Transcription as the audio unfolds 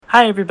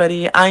Hi,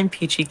 everybody. I'm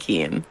Peachy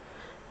Keen,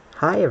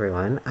 Hi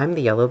everyone, I'm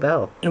the Yellow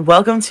Belle. and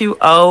welcome to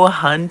WERK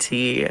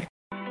Hunty,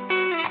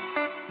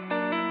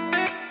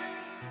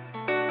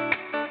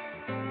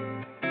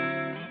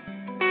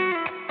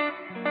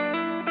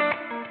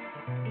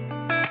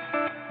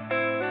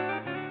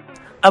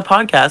 a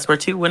podcast where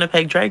two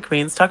Winnipeg drag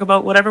queens talk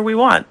about whatever we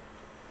want.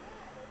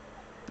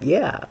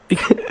 Yeah.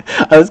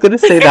 I was gonna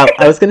say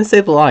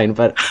the line,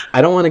 but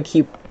I don't want to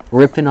keep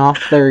ripping off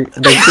their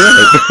gig.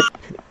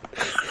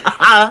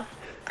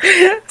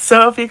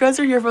 So, if you guys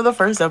are here for the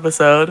first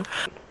episode,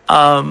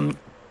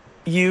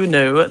 you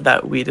knew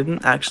that we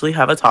didn't actually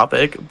have a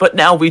topic, but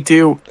now we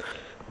do.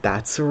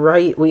 That's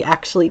right, we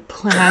actually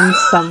planned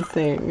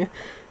something.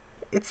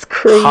 It's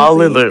crazy.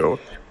 Hallelujah.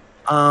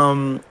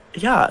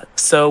 Yeah,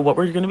 so what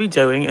we're going to be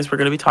doing is we're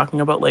going to be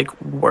talking about,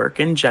 like, work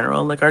in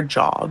general, like, our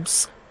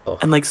jobs. Ugh.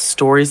 And, like,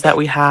 stories that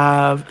we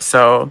have.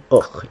 So,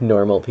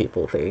 Normal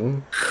people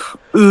thing.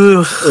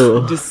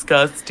 ugh.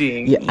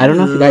 Disgusting. Yeah, I don't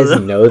know if you guys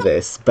know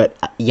this, but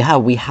yeah,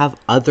 we have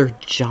other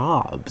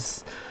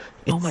jobs.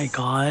 Oh my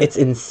god. It's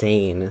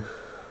insane.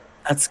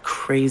 That's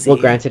crazy. Well,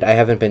 granted, I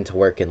haven't been to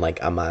work in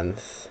like a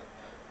month.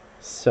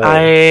 So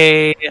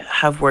I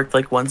have worked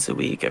like once a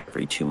week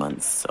every 2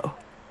 months, so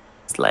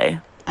slay.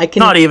 I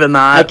can Not even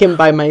that. I can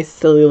buy my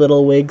silly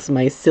little wigs,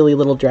 my silly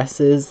little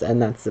dresses,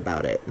 and that's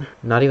about it.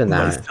 Not even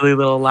that. My silly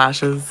little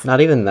lashes. Not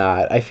even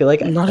that. I feel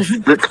like Not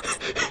even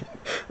that.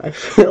 I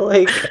feel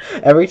like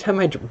every time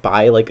I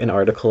buy like an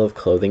article of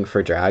clothing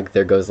for drag,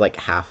 there goes like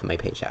half my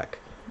paycheck.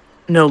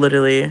 No,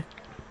 literally.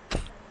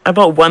 I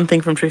bought one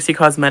thing from Trixie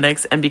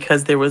Cosmetics, and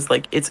because there was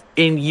like it's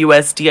in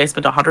USD, I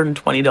spent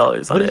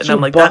 $120 on it, and I'm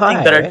like, that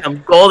thing better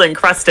come gold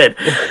encrusted.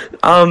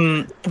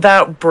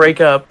 That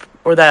breakup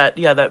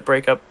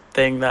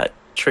thing that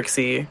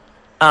Trixie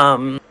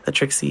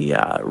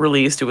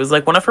released. It was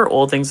like one of her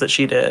old things that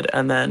she did,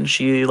 and then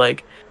she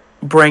like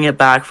bring it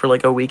back for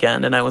like a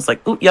weekend, and I was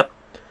like, ooh, yep.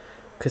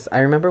 Because I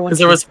remember when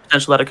there was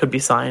potential that it could be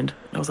signed.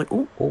 And I was like,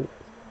 ooh.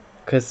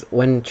 Because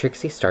when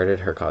Trixie started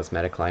her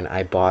cosmetic line,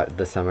 I bought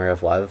the Summer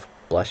of Love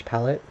blush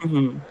palette.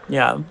 Mm-hmm.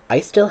 Yeah. I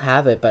still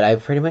have it, but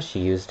I've pretty much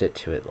used it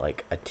to it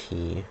like a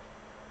T.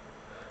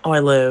 Oh,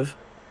 I live.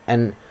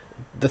 And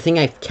the thing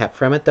I kept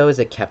from it though is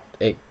it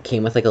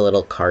came with like a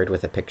little card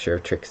with a picture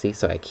of Trixie,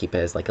 so I keep it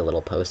as like a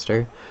little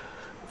poster.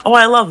 Oh,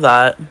 I love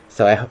that.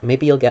 So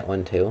maybe you'll get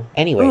one too.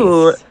 Anyways,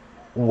 ooh.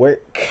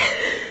 Work.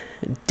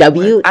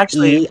 WERK.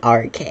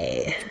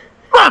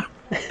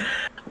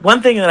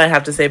 One thing that I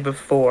have to say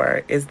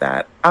before is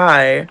that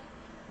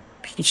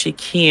Peachy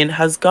Keen,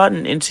 has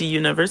gotten into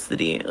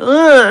university.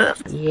 Ugh.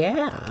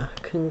 Yeah,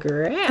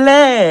 congrats.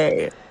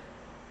 Play.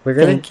 We're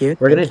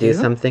gonna do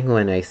something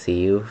when I see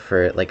you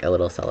for like a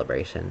little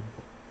celebration.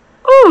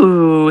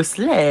 Ooh,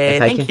 slay!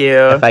 Thank you.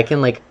 If I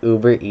can like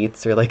Uber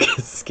Eats or like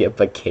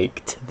skip a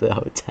cake to the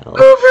hotel.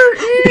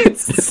 Uber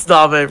Eats.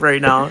 Stop it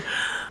right now.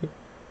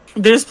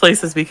 There's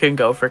places we can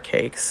go for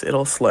cakes.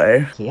 It'll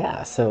slay.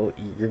 Yeah, so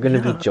you're gonna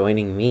be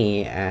joining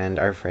me and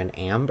our friend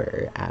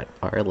Amber at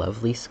our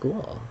lovely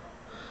school.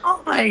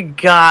 Oh my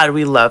god,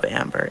 we love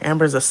Amber.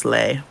 Amber's a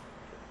slay.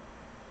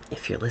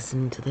 If you're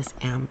listening to this,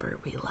 Amber,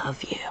 we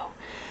love you.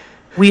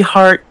 We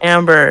heart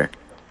Amber.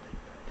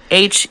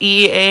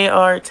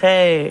 HEART.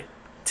 Tay.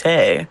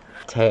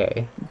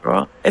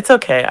 Girl, it's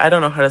okay. I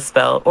don't know how to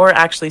spell or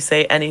actually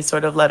say any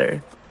sort of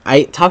letter.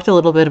 I talked a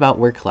little bit about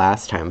work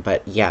last time,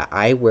 but yeah,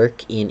 I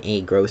work in a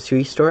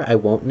grocery store. I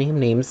won't name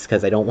names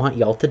because I don't want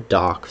y'all to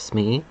dox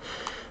me.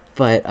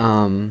 But,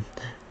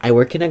 I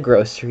work in a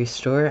grocery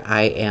store.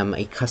 I am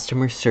a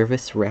customer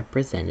service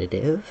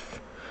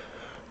representative.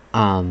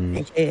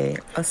 AKA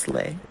a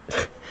slay.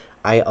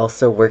 I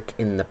also work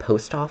in the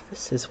post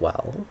office as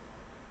well.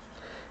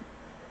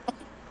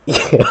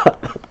 Yeah.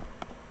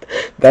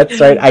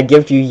 That's right. I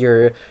give you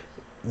your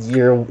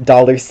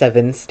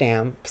 $7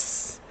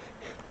 stamps.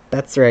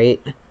 That's right.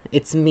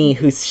 It's me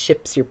who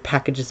ships your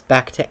packages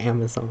back to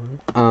Amazon.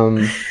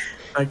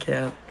 I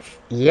can't.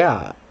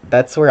 Yeah,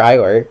 that's where I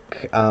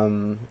work.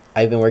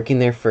 I've been working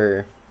there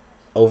for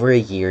over a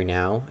year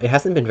now. It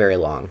hasn't been very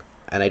long,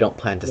 and I don't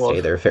plan to stay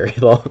there very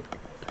long.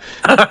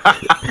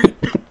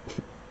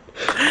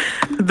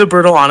 The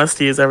brutal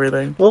honesty is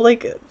everything. Well,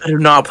 like, I do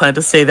not plan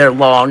to stay there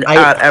long,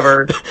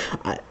 ever.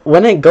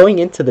 When going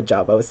into the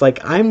job, I was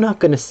like, I'm not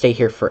going to stay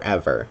here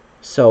forever.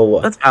 So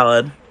that's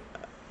valid.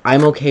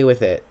 I'm okay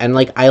with it. And,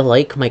 like, I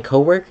like my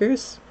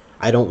coworkers.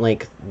 I don't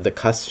like the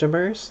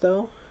customers,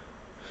 though.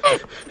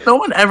 No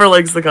one ever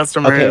likes the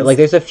customers. Okay, like,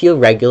 there's a few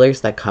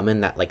regulars that come in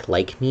that,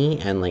 like me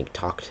and, like,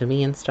 talk to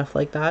me and stuff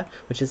like that,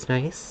 which is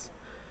nice.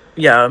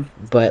 Yeah.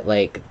 But,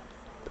 like,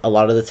 a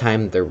lot of the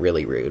time, they're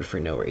really rude for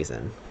no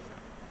reason.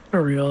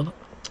 For real.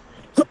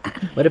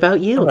 What about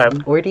you? Okay.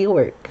 Where do you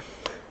work?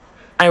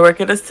 I work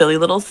at a silly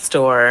little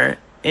store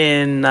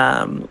in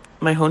my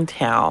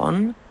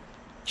hometown.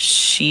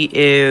 She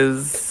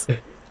is...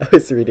 I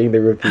was reading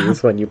the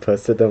reviews when you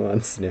posted them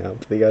on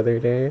Snap the other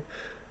day.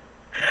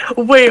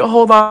 Wait,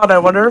 hold on. I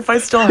wonder if I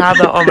still have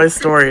that on my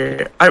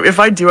story. If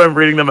I do, I'm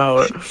reading them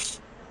out.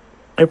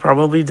 I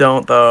probably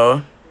don't,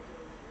 though.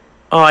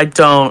 Oh, I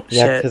don't.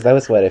 Yeah, Shit. because that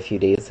was, what, a few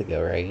days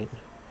ago, right?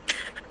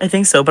 I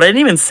think so, but I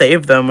didn't even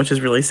save them, which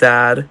is really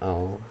sad.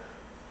 Oh.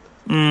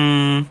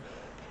 Mm.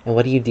 And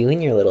what do you do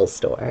in your little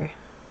store?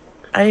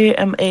 I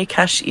am a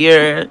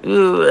cashier.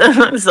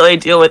 Ooh. So I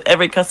deal with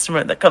every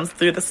customer that comes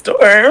through the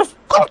store.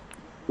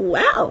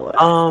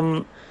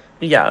 Wow.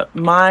 Yeah,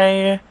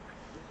 my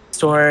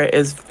store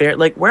is very,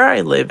 like, where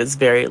I live is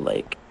very,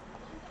 like,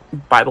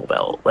 Bible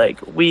Belt. Like,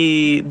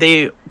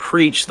 they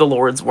preach the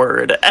Lord's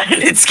word,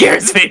 and it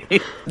scares me.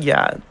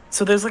 Yeah.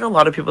 So there's, like, a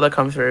lot of people that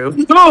come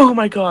through. Oh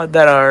my God,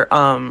 that are,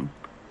 I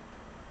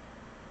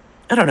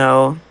don't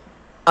know,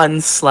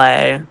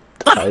 unslay.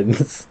 I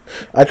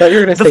thought you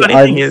were gonna say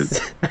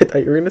I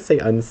thought you were gonna say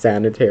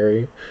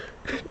unsanitary.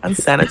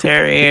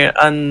 Unsanitary.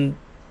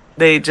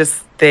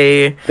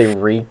 They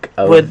reek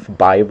of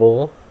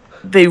Bible.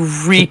 They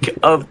reek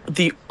of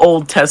the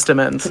Old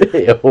Testament.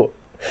 Ew.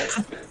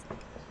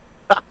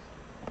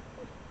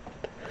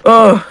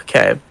 Oh,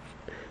 okay.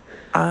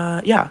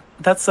 Yeah,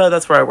 that's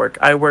where I work.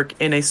 I work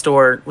in a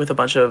store with a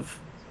bunch of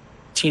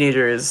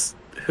teenagers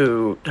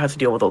who have to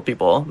deal with old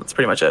people. That's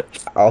pretty much it.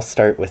 I'll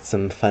start with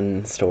some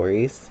fun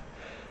stories.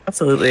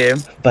 Absolutely.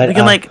 But we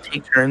can, like,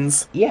 take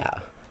turns.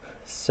 Yeah.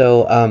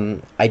 So,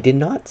 I did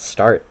not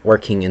start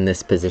working in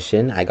this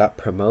position. I got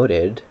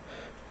promoted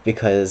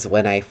because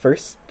when I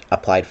first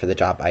applied for the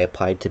job, I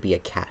applied to be a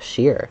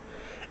cashier.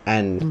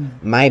 And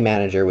my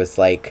manager was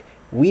like,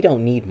 "We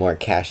don't need more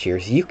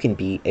cashiers. You can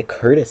be a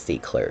courtesy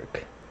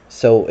clerk."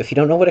 So, if you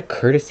don't know what a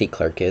courtesy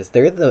clerk is,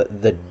 they're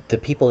the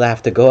people that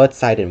have to go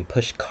outside and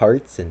push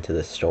carts into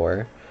the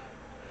store.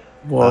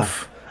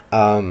 Woof.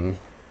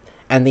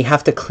 And they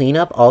have to clean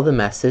up all the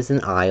messes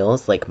in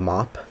aisles, like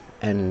mop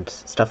and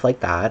stuff like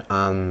that.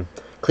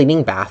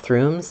 Cleaning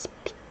bathrooms,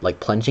 like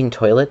plunging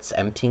toilets,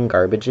 emptying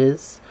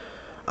garbages.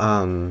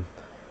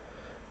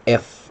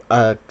 If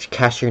a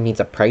cashier needs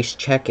a price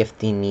check, if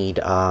they need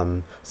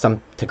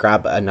some to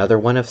grab another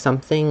one of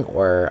something,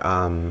 or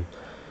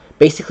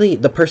basically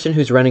the person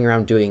who's running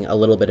around doing a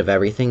little bit of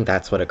everything,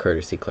 that's what a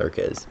courtesy clerk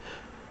is.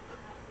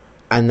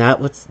 And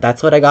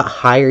that's what I got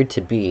hired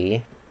to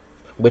be,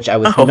 which I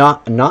was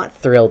not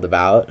thrilled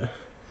about.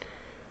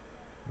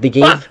 They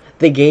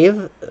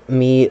gave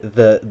me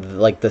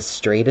the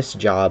straightest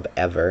job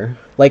ever.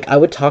 Like, I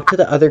would talk to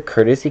the other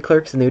courtesy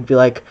clerks and they would be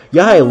like,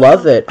 "Yeah, I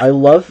love it. I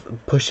love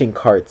pushing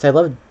carts. I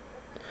love,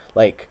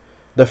 like,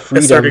 the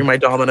freedom, asserting my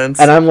dominance."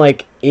 And I'm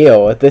like,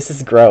 "Ew, this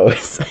is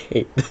gross." I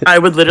hate this. I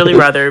would literally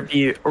rather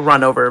be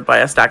run over by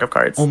a stack of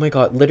carts. Oh my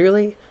God,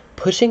 literally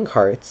pushing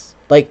carts,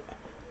 like,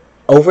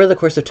 over the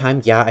course of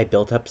time, yeah, I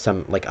built up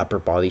some, like, upper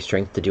body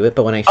strength to do it,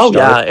 but when I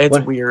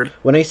started... weird.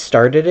 When I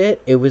started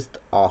it was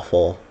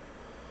awful.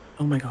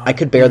 Oh my God. I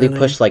could barely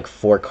push, like,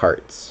 4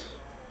 carts.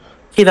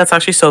 Hey, that's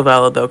actually so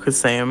valid, though, because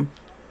same.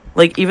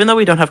 Like, even though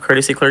we don't have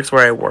courtesy clerks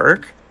where I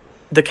work,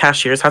 the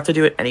cashiers have to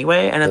do it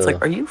anyway, and it's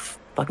like, are you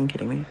fucking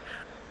kidding me?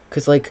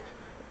 Because, like,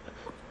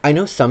 I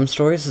know some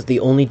stores, they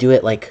only do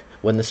it, like,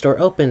 when the store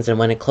opens and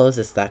when it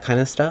closes, that kind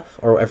of stuff,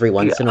 or every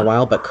once in a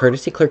while, but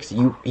courtesy clerks,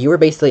 you were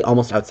basically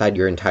almost outside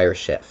your entire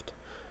shift.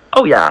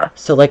 Oh, yeah.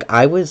 So, like,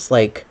 I was,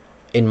 like,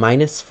 in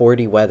minus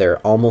 40 weather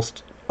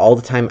almost all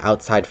the time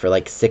outside for,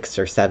 like, 6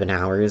 or 7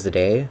 hours a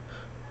day.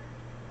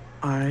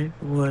 I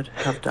would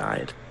have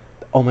died.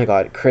 Oh my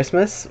God,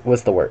 Christmas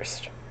was the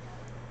worst.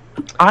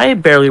 I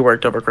barely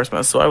worked over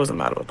Christmas, so I wasn't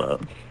mad about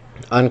that.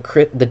 On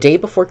the day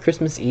before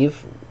Christmas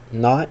Eve,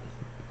 not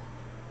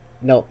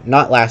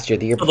last year,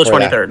 the year before the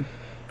 23rd.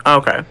 Oh,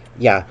 okay.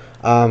 Yeah.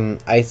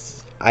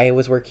 I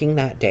was working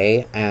that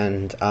day,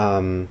 and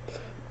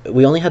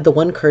we only had the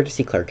one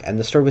courtesy clerk, and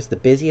the store was the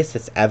busiest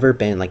it's ever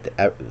been.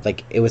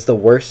 Like it was the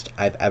worst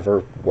I've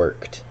ever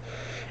worked.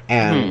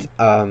 And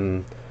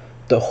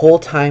the whole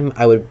time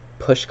I would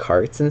push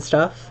carts and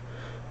stuff.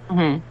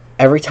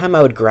 Every time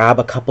I would grab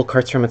a couple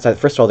carts from inside.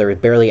 First of all, there was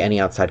barely any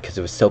outside because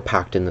it was so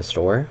packed in the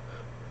store.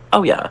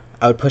 Oh, yeah.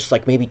 I would push,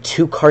 like, maybe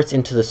 2 carts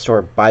into the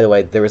store. By the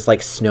way, there was,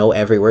 like, snow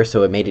everywhere,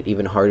 so it made it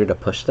even harder to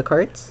push the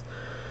carts.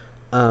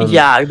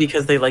 Yeah,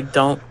 because they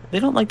don't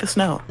like the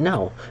snow.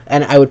 No.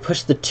 And I would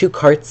push the 2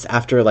 carts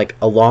after, like,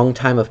 a long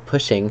time of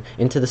pushing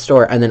into the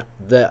store, and then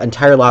the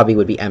entire lobby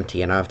would be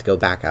empty, and I'd have to go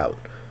back out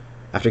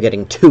after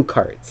getting 2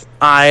 carts.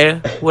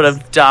 I would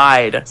have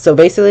died. So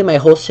basically my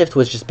whole shift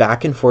was just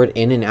back and forth,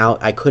 in and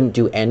out. I couldn't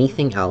do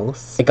anything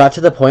else. It got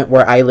to the point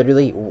where I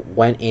literally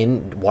went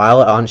in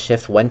while on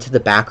shift, went to the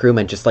back room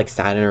and just, like,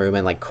 sat in a room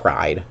and, like,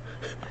 cried.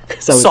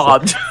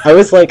 Sobbed. I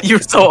was like,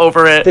 you're so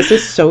over it. This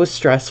is so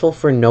stressful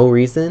for no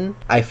reason.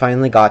 I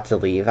finally got to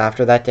leave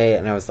after that day,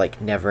 and I was like,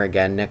 never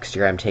again. Next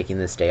year I'm taking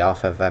this day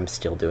off if I'm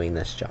still doing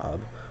this job.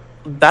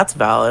 That's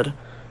valid.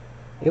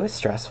 It was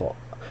stressful.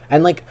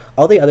 And, like,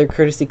 all the other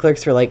courtesy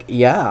clerks were like,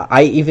 yeah,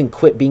 I even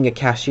quit being a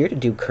cashier to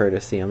do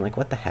courtesy. I'm like,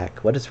 what the heck?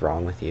 What is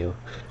wrong with you?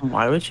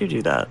 Why would you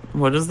do that?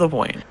 What is the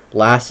point?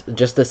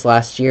 Just this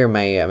last year,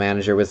 my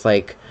manager was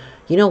like,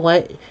 you know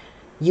what?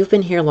 You've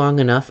been here long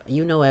enough.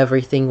 You know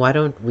everything. Why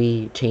don't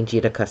we change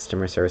you to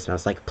customer service? And I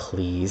was like,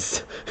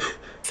 please.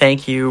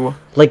 Thank you.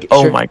 Like,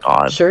 oh my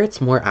God. Sure,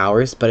 it's more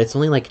hours, but it's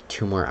only, like,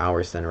 2 more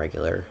hours than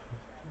regular.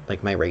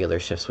 like my regular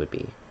shifts would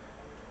be.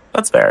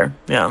 That's fair.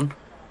 Yeah.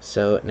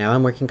 So now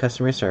I'm working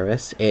customer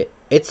service.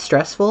 It's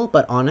stressful,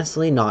 but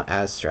honestly not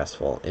as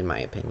stressful in my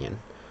opinion.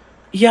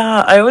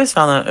 Yeah, I always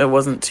found that it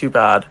wasn't too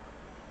bad.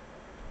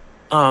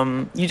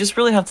 You just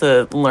really have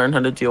to learn how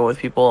to deal with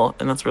people,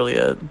 and that's really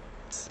it.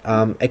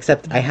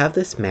 Except I have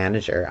this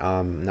manager.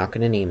 Not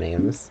gonna name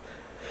names.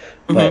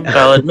 But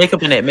valid. Make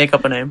up a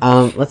name.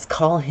 Let's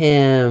call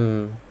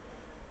him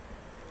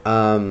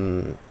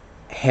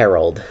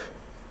Harold.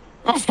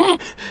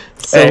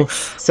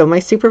 So my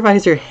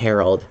supervisor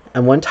Harold,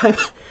 and one time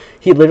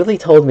he literally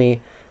told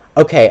me,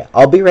 okay,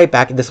 I'll be right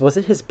back. This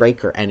wasn't his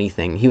break or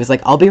anything. He was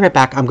like, I'll be right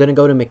back. I'm gonna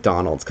go to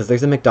McDonald's because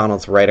there's a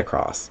McDonald's right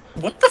across.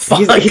 What the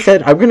fuck? He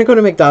said, I'm gonna go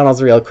to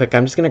McDonald's real quick.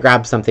 I'm just gonna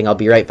grab something. I'll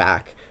be right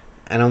back.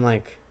 And I'm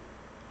like,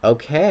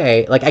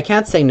 okay. Like, I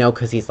can't say no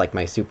because he's like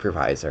my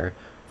supervisor.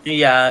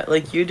 Yeah,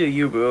 like you do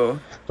you, boo.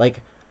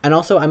 Like, and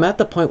also I'm at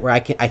the point where I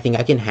think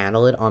I can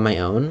handle it on my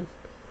own.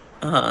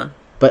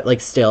 But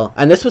like still,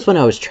 and this was when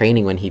I was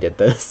training when he did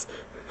this.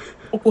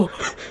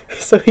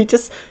 So he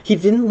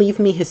didn't leave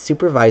me his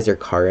supervisor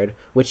card,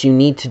 which you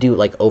need to do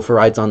like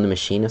overrides on the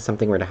machine if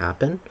something were to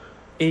happen.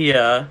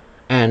 Yeah.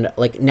 And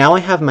like now I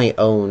have my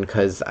own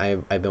because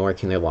I've been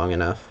working there long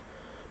enough.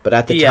 But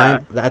at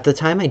the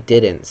time I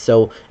didn't.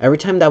 So every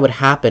time that would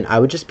happen, I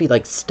would just be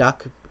like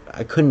stuck.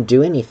 I couldn't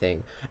do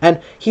anything.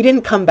 And he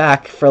didn't come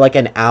back for like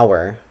an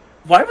hour.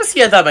 Why was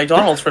he at that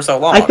McDonald's for so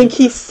long? I think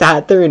he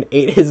sat there and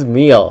ate his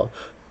meal.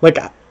 Like,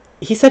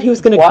 he said he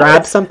was going to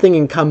grab something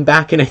and come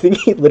back, and I think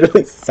he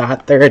literally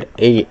sat there and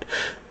ate.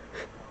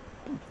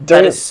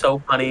 That is so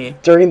funny.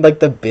 During, like,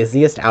 the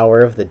busiest hour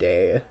of the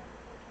day.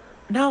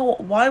 No,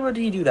 why would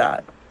he do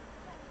that?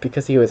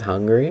 Because he was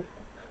hungry.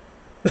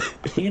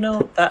 You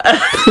know, that...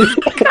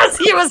 because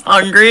he was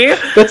hungry?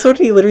 That's what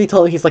he literally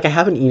told me. He's like, I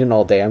haven't eaten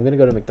all day. I'm going to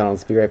go to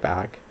McDonald's. Be right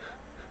back.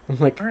 I'm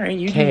like, alright,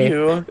 you do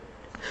you.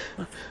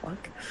 What the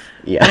fuck?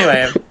 Yeah.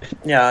 Anyway,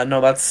 yeah,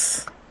 no,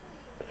 that's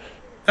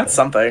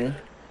something.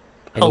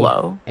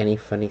 Hello. Any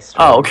funny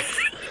stories? Oh, okay.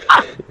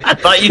 I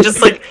thought you just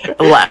like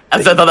left.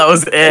 I thought that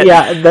was it.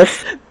 Yeah,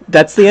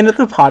 that's the end of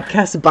the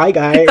podcast. Bye,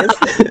 guys.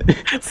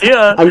 See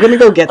ya. I'm gonna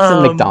go get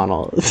some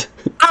McDonald's.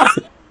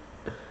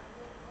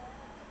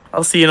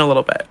 I'll see you in a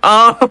little bit.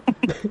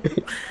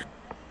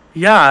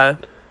 Yeah.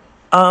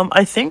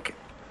 I think.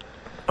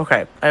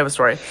 Okay, I have a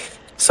story.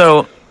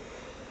 So,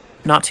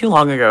 not too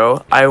long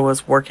ago, I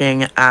was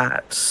working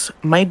at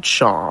my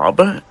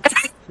job.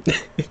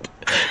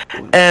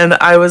 And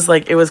I was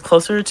like, it was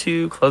closer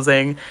to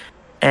closing,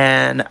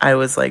 and I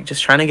was like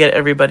just trying to get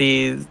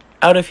everybody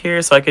out of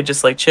here so I could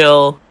just like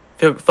chill,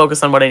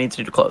 focus on what I need to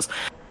do to close.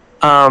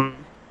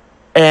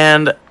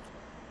 And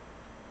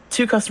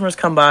 2 customers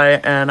come by,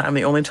 and I'm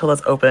the only till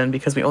that's open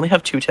because we only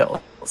have 2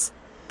 tills.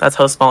 That's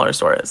how small our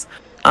store is.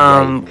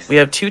 We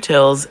have 2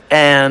 tills,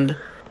 and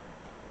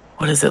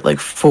what is it, like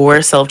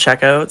 4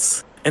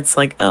 self-checkouts? It's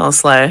like, oh,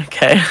 slay,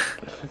 okay.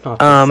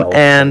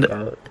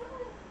 And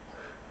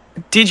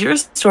did your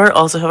store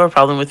also have a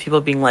problem with people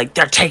being like,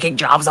 they're taking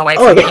jobs away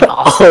from people?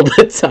 All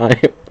the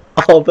time.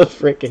 All the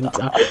freaking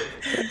time.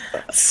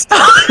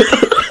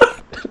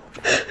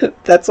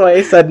 That's why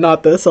I said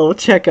not the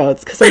self-checkouts,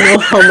 because I know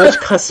how much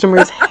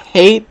customers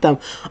hate them.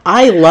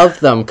 I love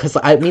them, because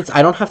it means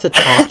I don't have to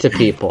talk to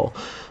people.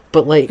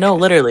 But like... No,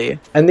 literally.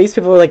 And these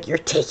people are like, you're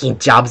taking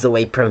jobs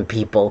away from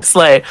people.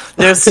 Slay.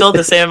 There's still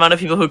the same amount of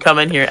people who come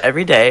in here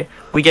every day.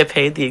 We get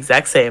paid the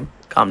exact same.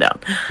 Calm down.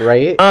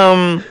 Right?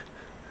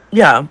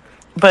 Yeah,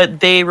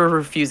 but they were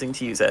refusing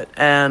to use it,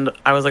 and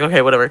I was like,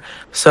 okay, whatever.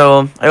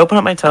 So I open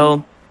up my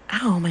till.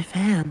 Ow, my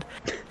fan.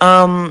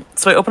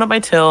 So I open up my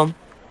till,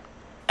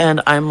 and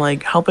I'm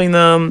like helping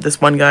them.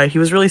 This one guy, he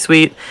was really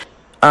sweet.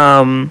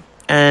 And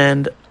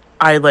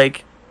I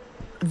like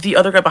the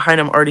other guy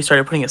behind him already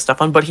started putting his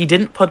stuff on, but he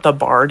didn't put the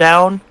bar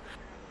down,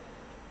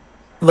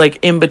 like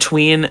in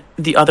between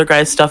the other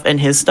guy's stuff and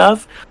his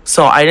stuff.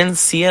 So I didn't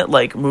see it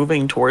like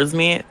moving towards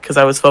me because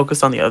I was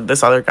focused on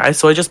this other guy.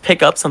 So I just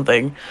pick up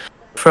something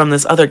from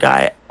this other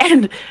guy,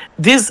 and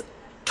this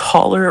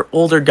taller,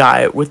 older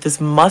guy with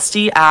this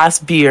musty ass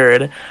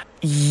beard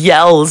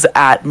yells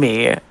at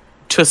me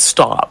to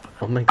stop.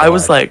 Oh my God. I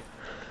was like,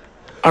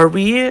 are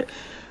we...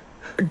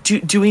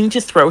 Do we need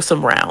to throw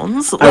some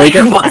rounds? Like,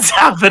 what's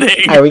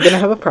happening? Are we gonna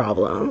have a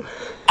problem?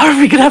 Are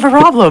we gonna have a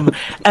problem?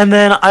 And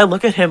then I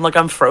look at him like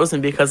I'm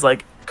frozen because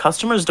like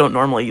customers don't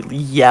normally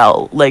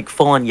yell, like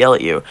full on yell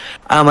at you.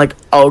 I'm like,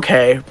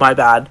 okay, my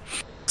bad.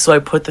 So I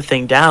put the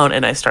thing down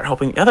and I start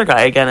helping the other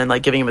guy again and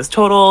like giving him his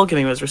total,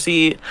 giving him his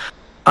receipt.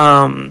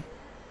 And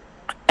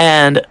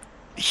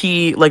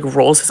he like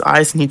rolls his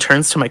eyes and he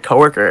turns to my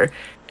coworker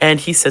and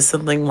he says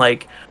something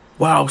like,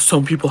 wow,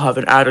 some people have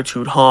an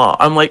attitude, huh?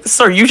 I'm like,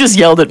 sir, you just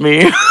yelled at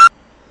me.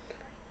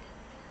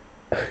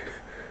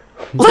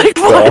 Like,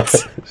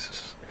 what?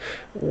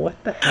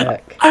 What the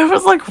heck? I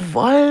was like,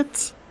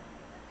 what?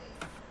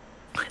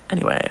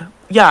 Anyway,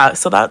 yeah,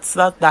 so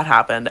that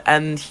happened.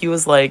 And he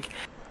was like,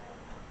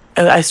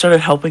 I started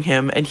helping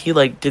him, and he,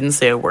 like, didn't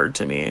say a word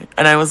to me.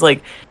 And I was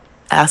like,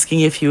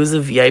 asking if he was a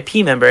VIP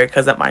member,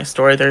 because at my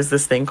store there's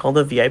this thing called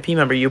a VIP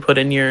member. You put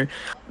in your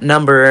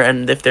number,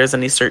 and if there's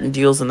any certain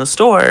deals in the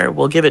store,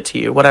 we'll give it to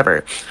you,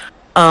 whatever.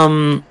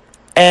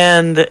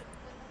 And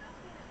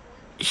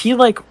he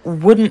like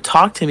wouldn't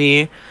talk to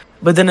me,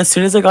 but then as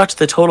soon as I got to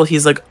the total,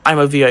 he's like, I'm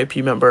a VIP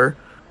member.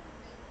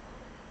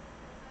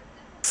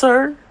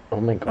 Sir,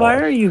 oh my god, why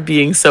are you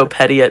being so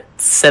petty at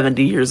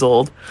 70 years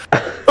old?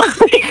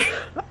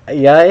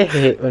 Yeah, I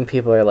hate when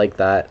people are like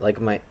that. Like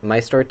my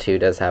store too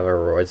does have a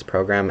rewards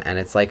program, and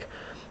it's like,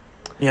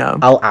 yeah,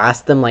 I'll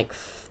ask them like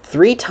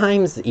 3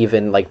 times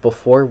even, like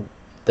before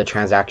the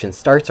transaction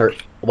starts or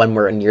when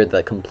we're near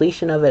the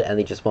completion of it, and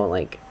they just won't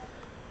like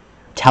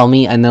tell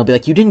me, and they'll be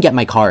like, you didn't get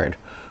my card.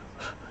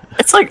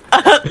 It's like,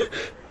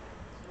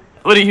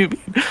 what do you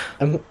mean?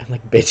 I'm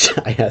like, bitch,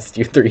 I asked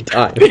you 3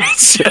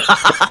 times.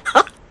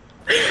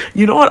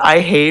 You know what I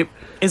hate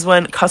is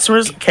when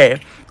customers, okay,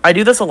 I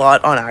do this a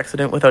lot on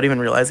accident without even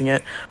realizing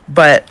it,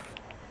 but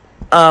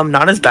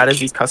not as bad as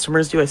these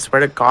customers do, I swear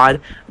to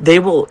God. They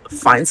will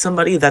find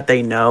somebody that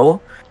they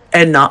know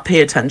and not pay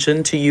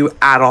attention to you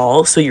at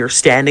all, so you're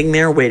standing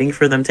there waiting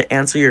for them to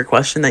answer your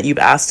question that you've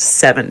asked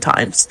 7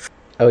 times.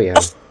 Oh yeah.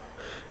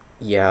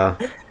 Yeah.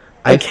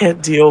 I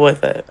can't deal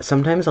with it.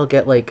 Sometimes I'll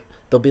get like,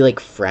 they'll be like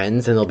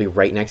friends and they'll be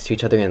right next to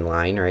each other in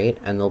line, right?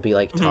 And they'll be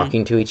like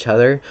talking to each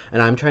other,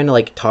 and I'm trying to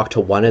like talk to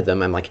one of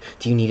them. I'm like,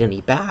 do you need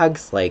any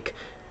bags? Like,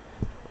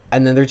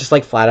 and then they're just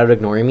like flat out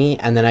ignoring me,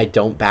 and then I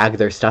don't bag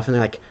their stuff, and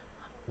they're like,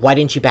 why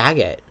didn't you bag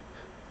it?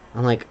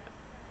 I'm like,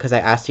 because I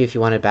asked you if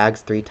you wanted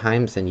bags 3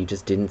 times and you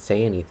just didn't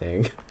say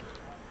anything.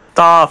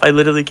 Stop, I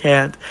literally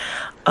can't.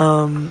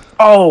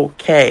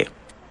 Okay.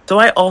 So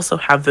I also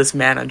have this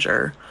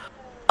manager.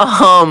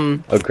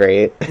 Oh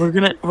great. We're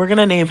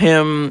gonna name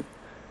him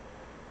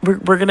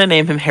we're gonna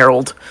name him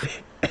Harold.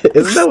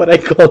 Isn't that what I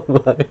call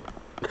mine?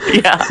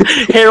 Yeah,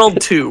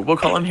 Harold 2. We'll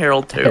call him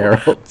Harold 2.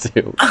 Harold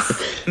 2.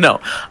 No,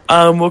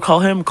 we'll call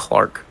him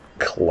Clark.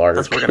 Clark.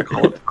 That's what we're gonna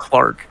call him,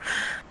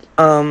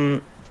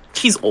 Clark.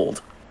 He's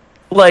old.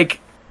 Like,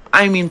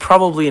 I mean,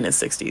 probably in his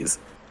 60s.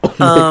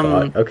 Oh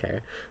my god,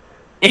 okay.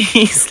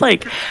 He's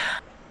like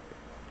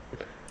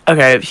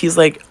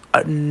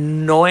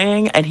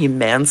annoying, and he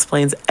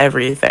mansplains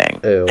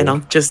everything. Ew. And I'll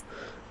just,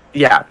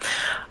 yeah.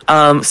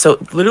 So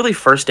literally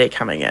first day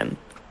coming in.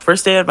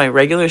 First day of my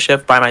regular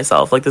shift by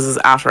myself. Like, this is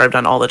after I've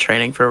done all the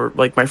training for,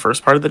 like, my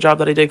first part of the job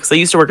that I did, because I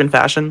used to work in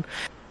fashion.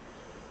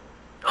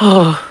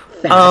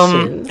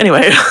 Fashion.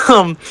 Anyway,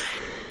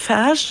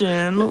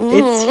 fashion.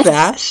 It's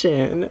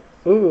fashion.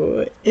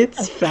 Ooh,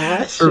 it's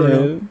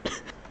fashion.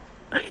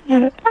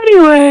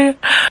 Anyway,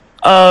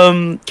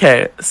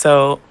 okay,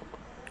 so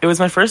it was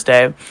my first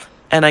day,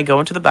 and I go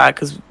into the back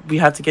because we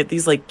had to get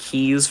these like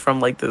keys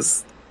from like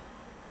this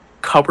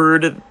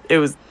cupboard.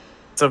 It's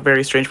a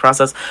very strange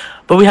process,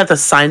 but we had to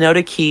sign out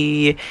a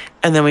key,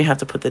 and then we had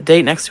to put the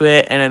date next to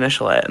it and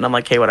initial it. And I'm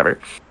like, hey, whatever.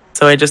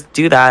 So I just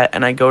do that,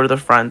 and I go to the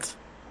front,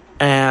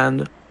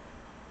 and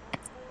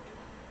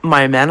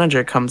my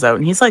manager comes out,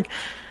 and he's like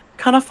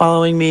kind of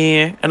following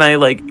me, and I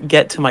like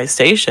get to my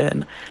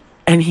station,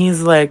 and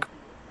he's like,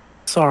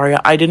 sorry,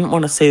 I didn't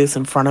want to say this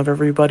in front of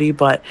everybody,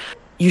 but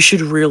you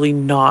should really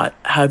not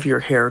have your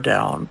hair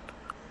down.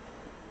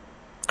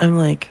 I'm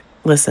like,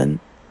 listen,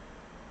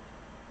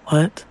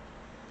 what?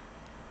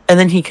 And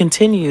then he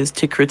continues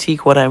to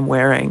critique what I'm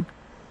wearing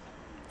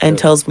and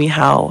tells me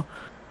how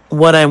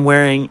what I'm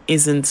wearing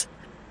isn't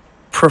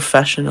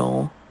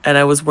professional, and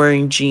I was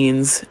wearing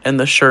jeans and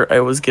the shirt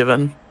I was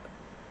given.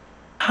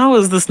 How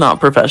is this not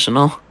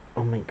professional?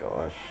 Oh my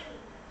gosh.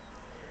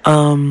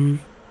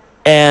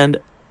 And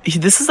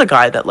this is a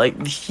guy that,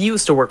 like, he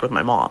used to work with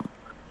my mom.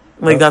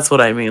 Like, that's what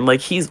I mean. Like,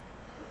 he's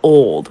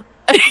old.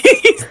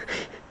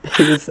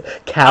 He's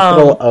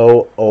capital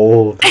O,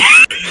 old.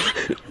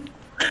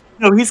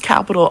 No, he's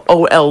capital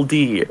OLD.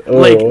 Oh.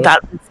 Like,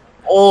 that's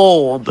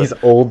old. He's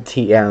old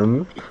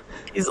TM.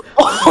 He's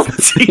old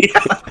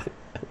TM.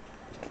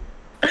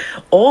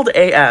 Old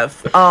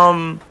AF.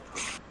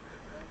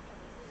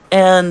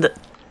 And,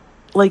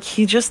 like,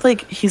 he just,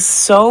 like, he's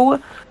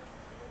so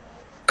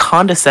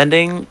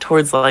condescending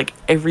towards, like,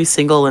 every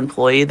single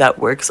employee that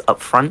works up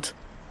front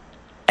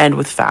and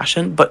with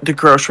fashion, but the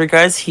grocery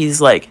guys,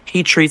 he's like,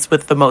 he treats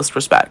with the most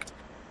respect.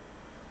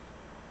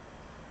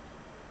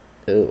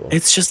 Ooh.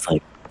 It's just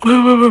like,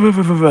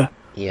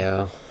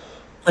 yeah.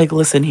 Like,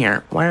 listen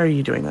here, why are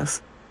you doing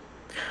this?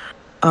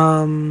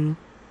 There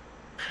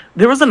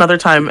was another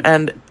time,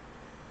 and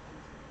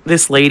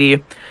this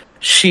lady,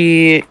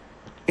 it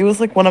was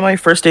like one of my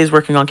first days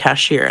working on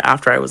cashier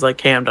after I was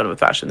like, hey, I'm done with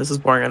fashion. This is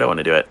boring. I don't want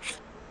to do it.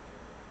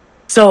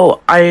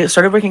 So I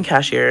started working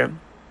cashier,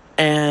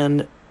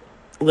 and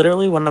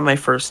literally one of my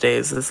first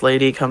days, this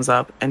lady comes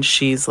up, and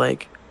she's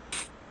like,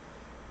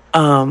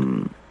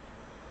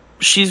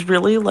 she's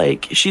really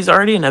like, she's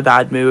already in a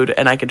bad mood,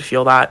 and I could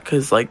feel that,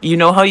 because like, you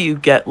know how you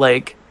get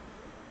like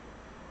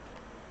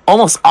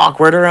almost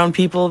awkward around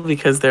people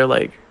because they're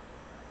like,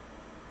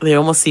 they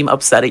almost seem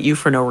upset at you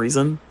for no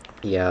reason.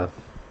 Yeah.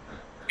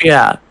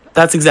 Yeah,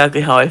 that's exactly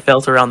how I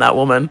felt around that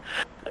woman.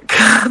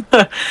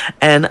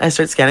 And I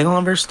start scanning all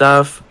of her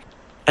stuff,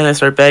 and I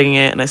start bagging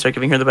it, and I start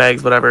giving her the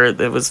bags, whatever.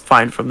 It was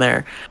fine from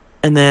there.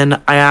 And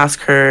then I ask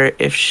her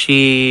if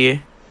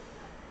she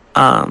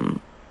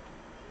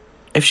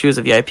was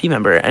a VIP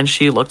member, and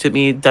she looked at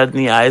me dead in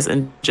the eyes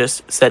and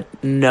just said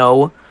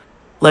no,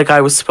 like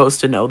I was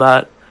supposed to know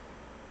that.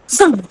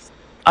 So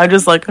I'm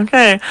just like,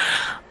 okay.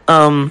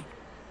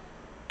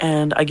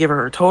 And I give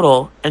her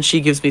total, and she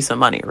gives me some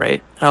money,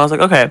 right? And I was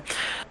like, okay.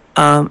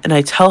 And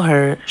I tell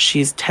her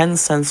she's 10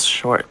 cents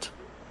short.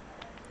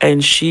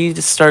 And she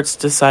just starts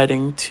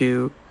deciding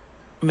to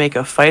make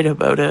a fight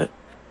about it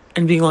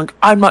and being like,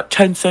 I'm not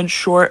 10 cents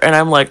short. And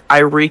I'm like, I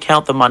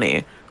recount the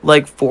money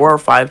like 4 or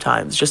 5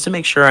 times just to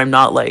make sure I'm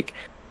not like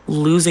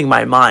losing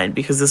my mind,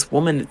 because this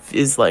woman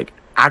is like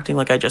acting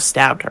like I just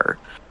stabbed her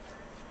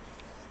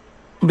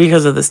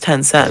because of this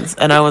 10 cents.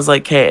 And I was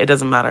like, okay, it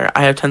doesn't matter.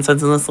 I have 10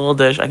 cents in this little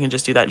dish. I can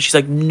just do that. And she's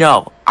like,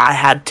 no, I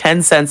had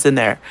 10 cents in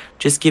there.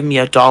 Just give me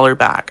 $1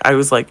 back. I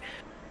was like,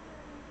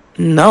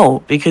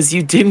 no, because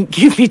you didn't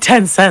give me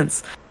 10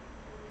 cents.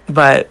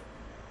 But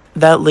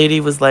that lady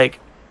was like,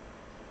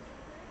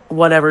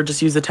 whatever,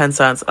 just use the 10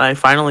 cents. And I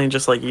finally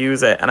just like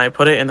use it, and I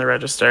put it in the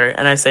register,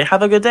 and I say,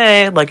 have a good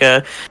day, like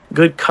a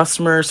good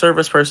customer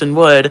service person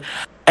would.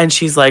 And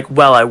she's like,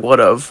 well, I would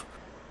have.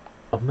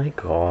 Oh my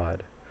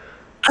god.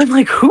 I'm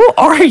like, who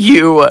are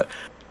you?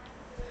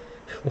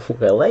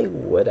 Well, I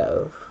would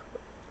have.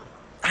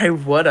 I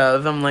would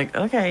have. I'm like,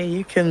 okay,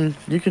 you can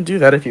do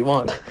that if you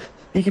want.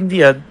 You can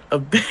be a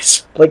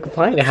bitch. Like,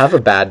 fine, have a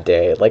bad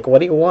day. Like, what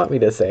do you want me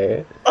to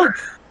say?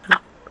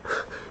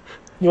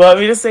 You want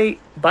me to say,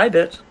 bye,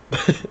 bitch?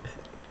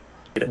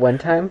 One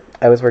time,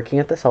 I was working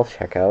at the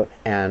self-checkout,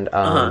 and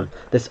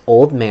this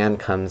old man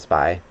comes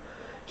by.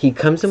 He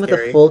comes in with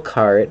a full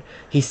cart,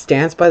 he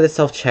stands by the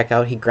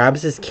self-checkout, he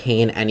grabs his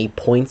cane, and he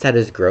points at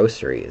his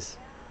groceries.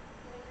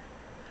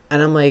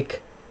 And I'm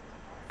like...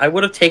 I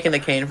would have taken the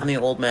cane from the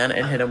old man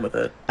and hit him with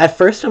it. At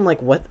first, I'm like,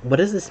 what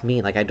does this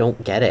mean? Like, I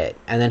don't get it.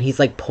 And then he's,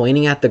 like,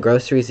 pointing at the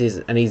groceries,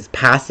 and he's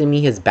passing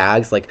me his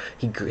bags, like,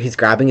 he's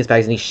grabbing his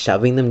bags and he's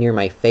shoving them near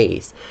my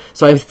face.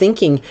 So I'm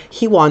thinking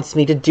he wants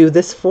me to do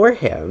this for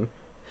him.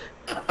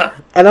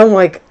 And I'm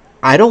like,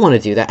 I don't want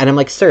to do that. And I'm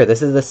like, sir,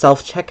 this is the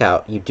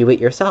self-checkout. You do it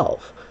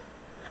yourself.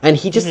 And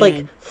he just,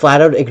 like,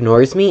 flat out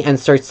ignores me and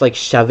starts, like,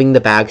 shoving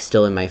the bag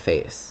still in my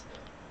face.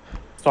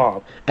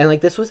 Stop. And,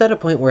 like, this was at a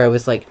point where I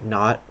was, like,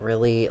 not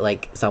really,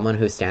 like, someone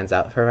who stands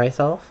out for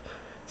myself.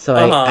 So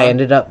I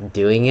ended up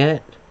doing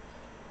it,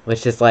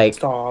 which is, like,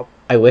 stop.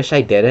 I wish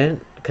I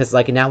didn't, because,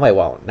 like, now I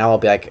won't. Now I'll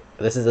be like,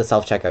 this is a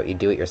self-checkout, you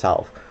do it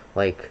yourself.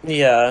 Like,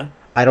 yeah.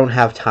 I don't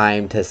have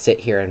time to sit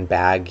here and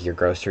bag your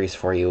groceries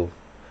for you,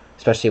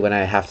 especially when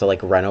I have to,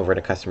 like, run over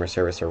to customer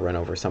service or run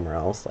over somewhere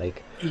else,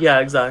 like... Yeah,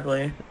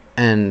 exactly.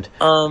 And,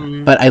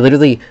 but I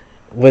literally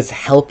was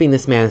helping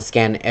this man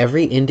scan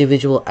every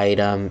individual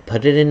item,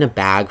 put it in a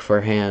bag for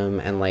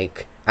him, and,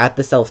 like, at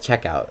the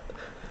self-checkout.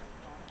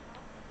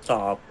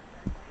 Stop.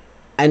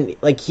 And,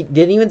 like, he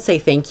didn't even say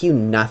thank you,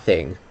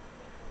 nothing.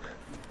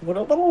 What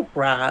a little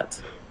rat.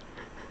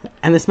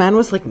 And this man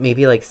was, like,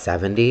 maybe, like,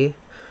 70.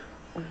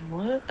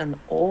 What an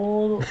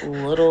old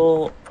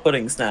little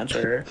pudding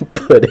snatcher.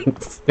 Pudding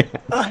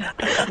snatcher.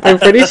 I'm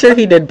pretty sure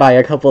he did buy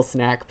a couple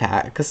snack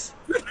packs.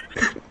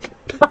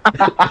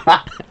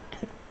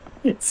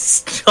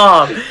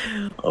 Stop.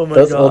 Oh my god.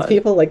 Those old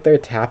people like their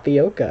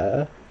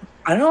tapioca.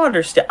 I don't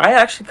understand. I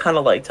actually kind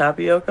of like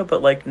tapioca,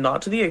 but like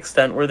not to the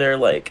extent where they're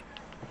like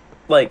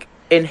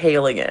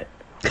inhaling it.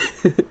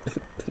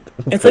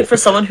 It's like for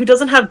someone who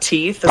doesn't have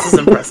teeth, this is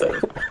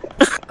impressive.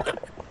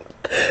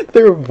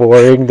 They're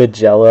boring the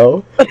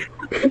Jello.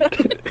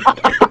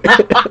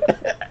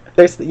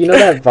 There's, you know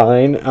that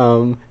Vine,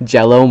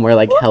 Jello more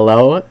like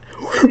hello?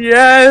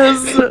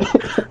 Yes.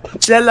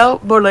 Jello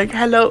more like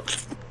hello.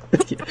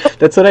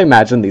 That's what I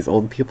imagine these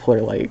old people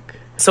are like.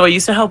 So I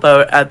used to help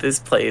out at this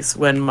place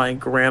when my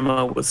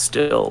grandma was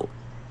still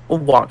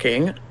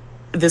walking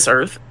this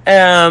earth.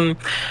 That's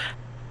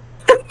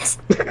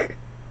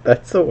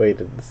a way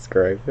to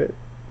describe it.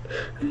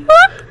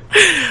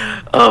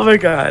 Oh my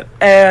god.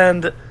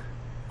 And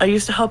I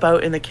used to help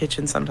out in the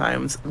kitchen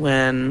sometimes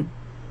when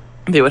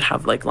they would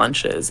have like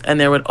lunches, and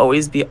there would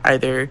always be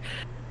either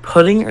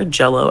pudding or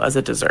Jello as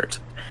a dessert.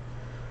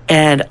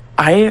 And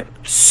I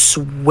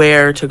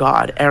swear to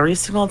God, every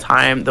single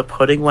time the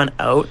pudding went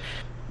out,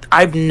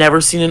 I've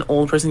never seen an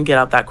old person get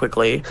up that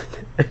quickly.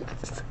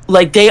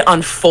 Like, they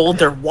unfold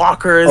their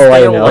walkers,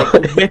 they'll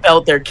like whip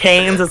out their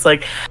canes. It's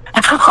like,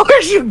 how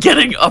are you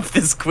getting up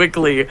this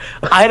quickly?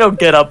 I don't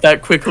get up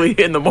that quickly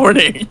in the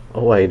morning.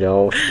 Oh, I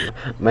know.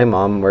 My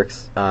mom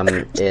works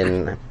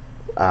in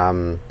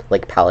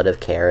like palliative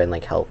care and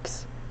like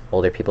helps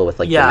older people with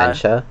like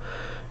dementia.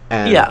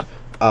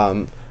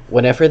 And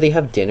whenever they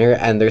have dinner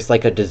and there's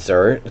like a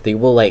dessert, they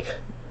will like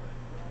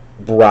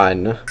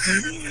run.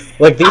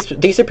 Like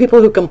these are people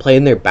who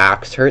complain their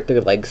backs hurt, their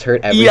legs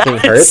hurt, everything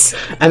hurts.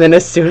 And then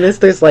as soon as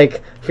there's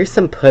like, here's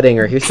some pudding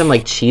or here's some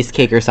like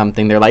cheesecake or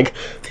something, they're like,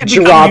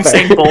 drop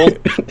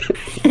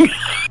it.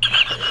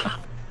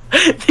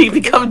 They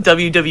become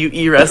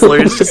WWE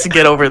wrestlers just to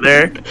get over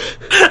there.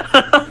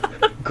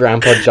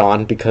 Grandpa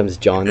John becomes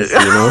John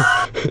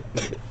Cena.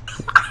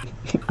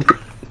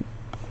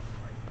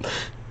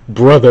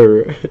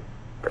 Brother.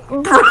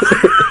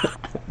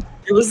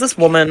 It was this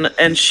woman,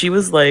 and she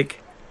was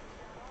like,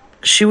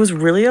 she was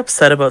really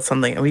upset about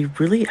something, and we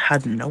really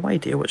had no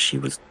idea what she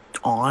was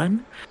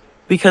on,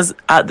 because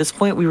at this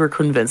point we were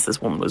convinced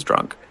this woman was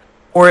drunk,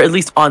 or at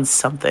least on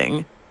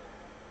something,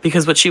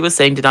 because what she was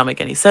saying did not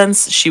make any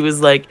sense. She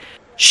was like,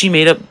 she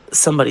made up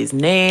somebody's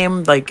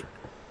name, like,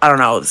 I don't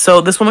know.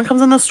 So this woman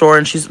comes in the store,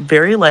 and she's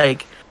very,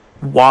 like,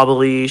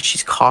 wobbly,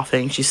 she's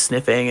coughing, she's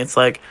sniffing. It's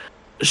like,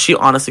 she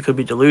honestly could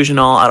be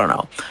delusional, I don't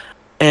know.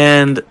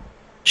 And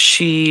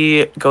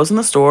she goes in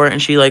the store,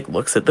 and she, like,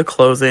 looks at the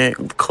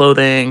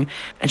clothing,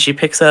 and she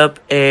picks up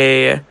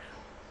a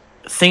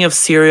thing of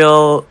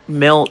cereal,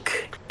 milk,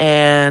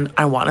 and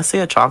I want to say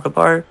a chocolate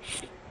bar.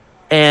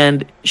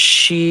 And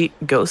she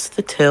goes to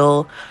the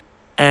till,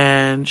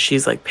 and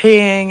she's, like,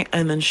 paying,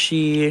 and then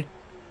she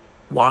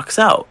walks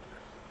out.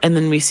 And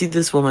then we see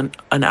this woman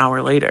an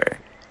hour later.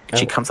 Oh.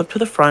 She comes up to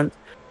the front,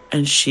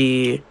 and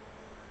she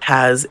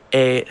has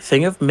a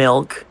thing of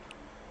milk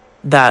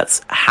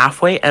that's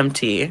halfway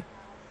empty.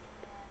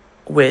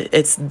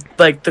 It's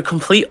like the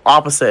complete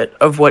opposite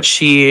of what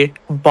she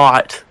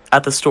bought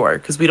at the store,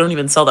 because we don't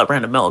even sell that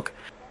brand of milk.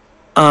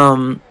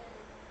 And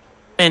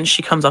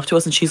she comes up to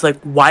us, and she's like,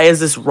 "Why is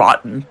this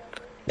rotten?"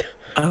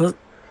 I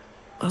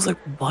was like,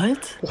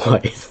 "What? Why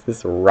is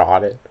this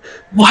rotten?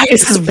 Why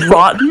is this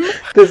rotten?"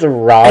 This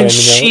rotten. And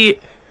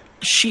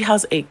she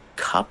has a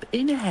cup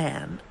in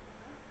hand,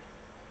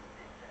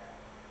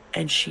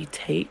 and she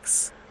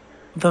takes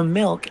the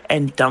milk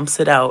and dumps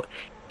it out.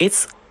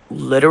 It's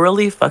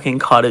literally fucking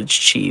cottage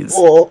cheese.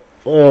 Oh.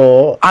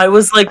 I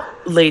was like,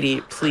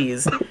 "Lady,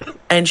 please."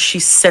 And she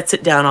sets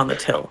it down on the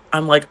till.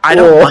 I'm like, "I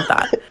don't want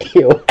that."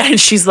 Ew. And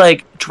she's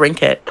like,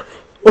 "Drink it."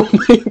 Oh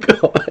my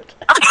god.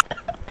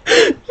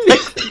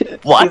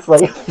 What? She's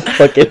like,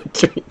 fucking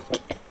drink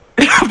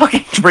it.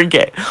 Fucking drink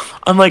it.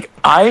 I'm like,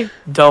 "I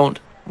don't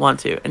want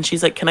to." And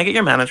she's like, "Can I get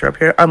your manager up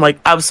here?" I'm like,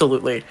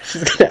 "Absolutely."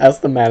 She's gonna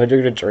ask the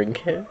manager to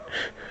drink it.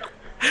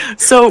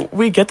 So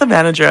we get the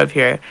manager up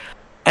here,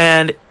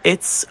 and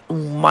it's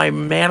my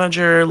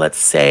manager, let's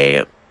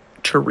say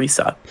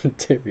Teresa.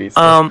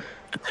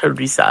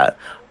 Teresa.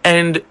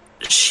 And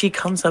she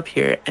comes up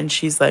here, and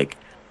she's like,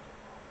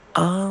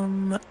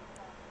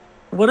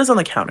 what is on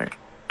the counter?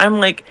 I'm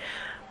like,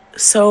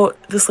 so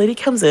this lady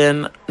comes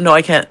in. No,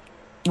 I can't.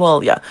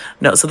 Well, yeah.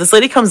 No, so this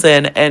lady comes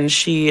in, and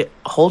she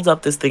holds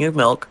up this thing of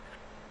milk,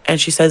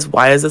 and she says,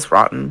 "Why is this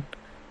rotten?"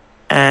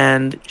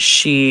 And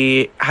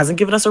she hasn't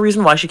given us a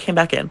reason why she came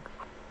back in.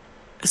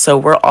 So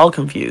we're all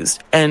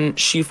confused. And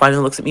she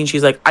finally looks at me, and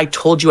she's like, "I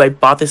told you I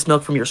bought this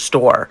milk from your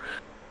store."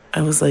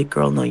 I was like,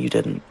 "Girl, no, you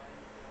didn't.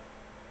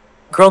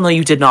 Girl, no,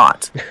 you did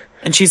not."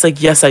 And she's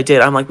like, "Yes, I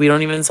did." I'm like, "We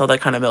don't even sell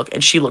that kind of milk."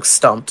 And she looks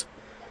stumped.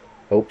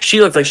 Oh.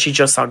 She looked like she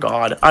just saw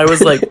God. I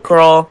was like,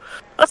 "Girl."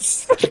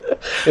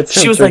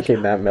 She was drinking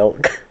like, that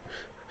milk.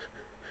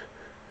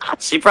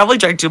 She probably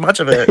drank too much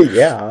of it.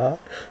 Yeah.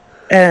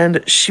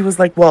 And she was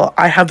like, "Well,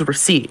 I have the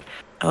receipt."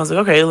 I was like,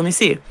 "Okay, let me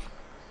see."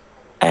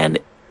 And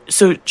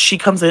so she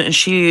comes in, and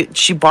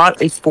she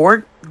bought a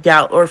 4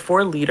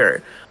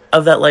 liter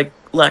of that, like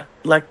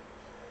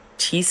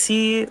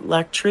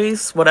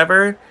Lactrace,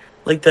 whatever.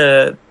 Like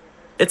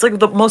it's like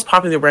the most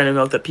popular brand of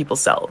milk that people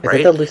sell,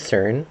 right? Is it the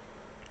Lucerne?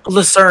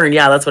 Lucerne,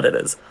 yeah, that's what it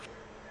is.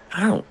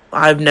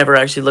 I've never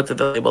actually looked at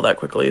the label that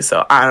quickly,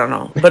 so I don't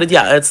know. But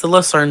yeah, it's the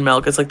Lucerne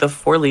milk. It's like the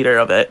 4 liter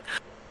of it.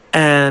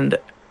 And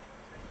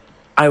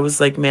I was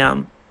like,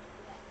 "Ma'am,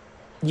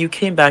 you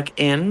came back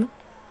in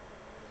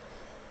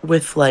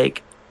with,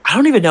 like, I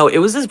don't even know. It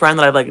was this brand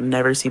that I've, like,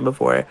 never seen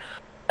before.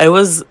 It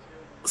was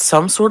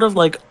some sort of,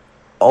 like,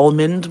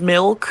 almond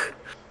milk.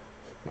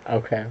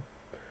 Okay.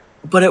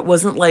 But it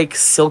wasn't, like,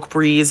 Silk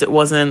Breeze. It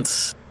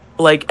wasn't,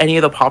 like, any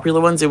of the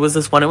popular ones. It was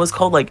this one. It was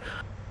called, like,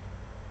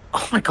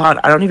 oh my god,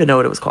 I don't even know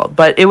what it was called.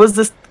 But it was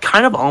this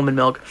kind of almond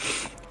milk.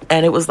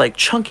 And it was, like,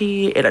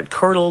 chunky. It had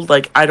curdled.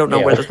 Like, I don't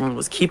know where this woman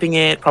was keeping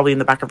it. Probably in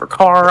the back of her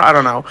car. I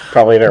don't know.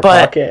 Probably in her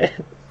pocket.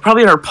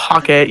 Probably in her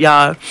pocket,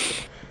 yeah.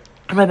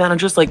 And my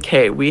manager's like,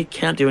 "Okay, we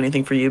can't do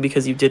anything for you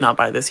because you did not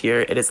buy this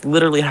here. It is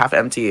literally half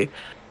empty.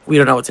 We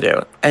don't know what to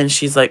do." And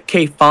she's like,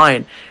 "Okay,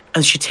 fine."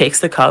 And she takes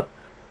the cup,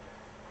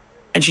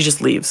 and she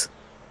just leaves.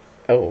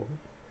 Oh.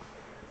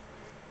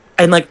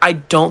 And, like, I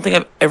don't think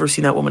I've ever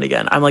seen that woman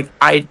again. I'm like,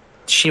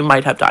 she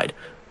might have died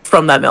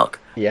from that milk.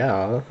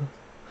 Yeah.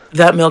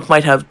 That milk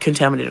might have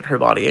contaminated her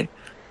body.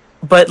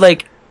 But,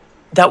 like,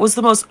 that was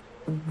the most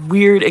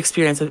weird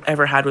experience I've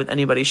ever had with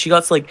anybody. She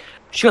got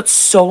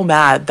so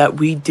mad that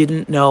we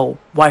didn't know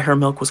why her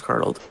milk was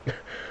curdled.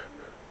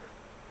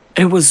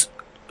 It was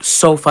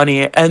so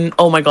funny. And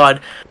oh my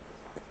god,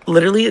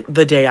 literally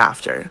the day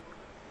after,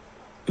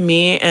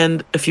 me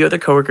and a few other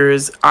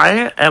coworkers,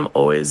 I am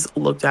always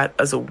looked at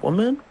as a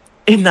woman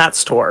in that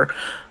store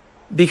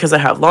because I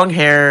have long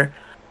hair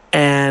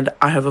and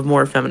I have a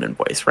more feminine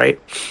voice, right?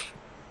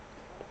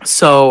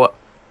 So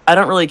I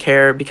don't really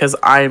care because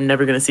I'm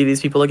never going to see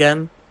these people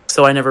again.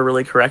 So I never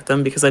really correct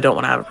them because I don't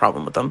want to have a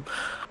problem with them.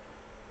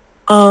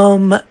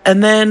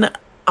 And then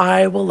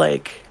I will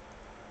like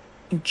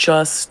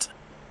just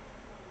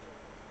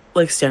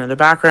like stand in the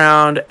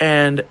background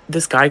and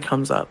this guy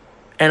comes up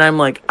and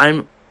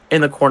I'm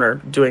in the corner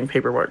doing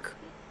paperwork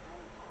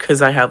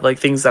because I have like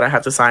things that I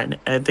have to sign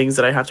and things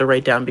that I have to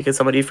write down because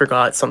somebody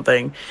forgot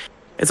something.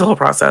 It's a whole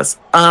process.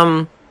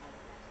 But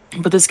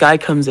this guy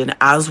comes in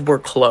as we're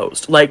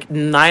closed, like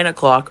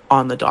 9:00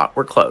 on the dot.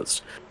 We're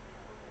closed.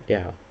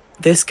 Yeah.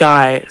 This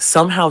guy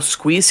somehow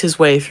squeezed his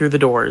way through the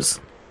doors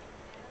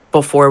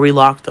before we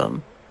locked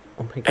them.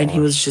 Oh my god. And he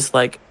was just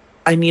like,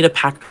 I need a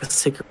pack of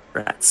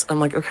cigarettes. I'm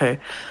like, okay.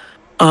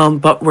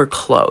 But we're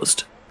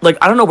closed. Like,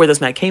 I don't know where this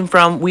man came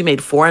from. We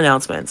made 4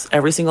 announcements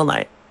every single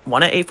night.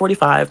 One at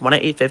 8:45, one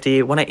at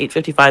 8:50, one at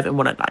 8:55, and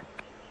one at 9.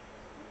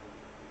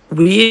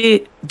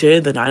 We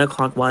did the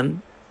 9:00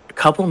 one a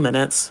couple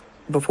minutes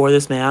before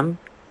this man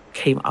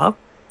came up.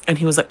 And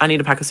he was like, I need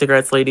a pack of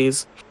cigarettes,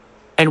 ladies.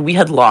 And we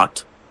had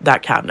locked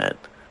that cabinet.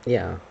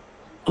 Yeah.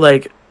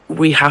 Like,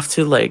 we have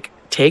to, like,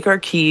 take our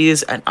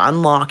keys and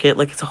unlock it.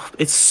 Like,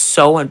 it's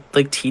so,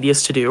 like,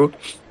 tedious to do.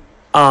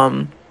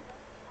 And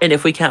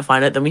if we can't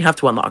find it, then we have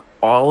to unlock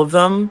all of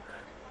them.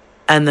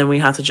 And then we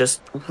have to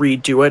just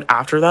redo it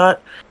after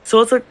that.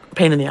 So it's a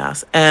pain in the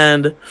ass.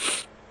 And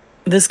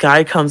this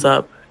guy comes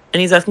up and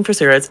he's asking for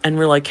cigarettes. And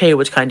we're like, hey,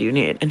 which kind do you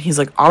need? And he's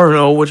like, I don't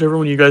know, whichever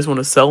one you guys want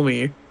to sell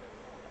me.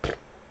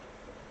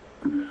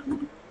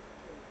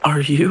 Are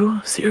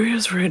you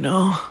serious right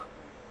now?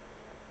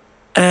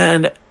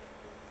 And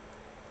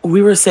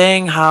we were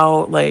saying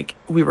how, like,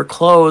 we were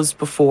closed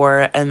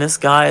before, and this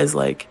guy is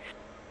like,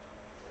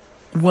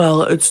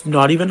 well, it's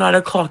not even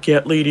 9:00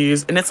 yet,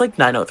 ladies. And it's like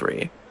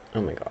 9:03.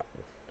 Oh my god.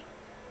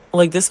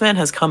 Like, this man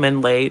has come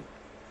in late,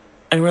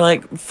 and we're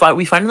like,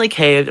 we finally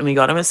caved, and we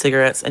got him his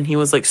cigarettes, and he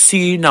was like,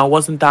 see, now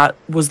was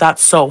that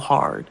so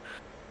hard?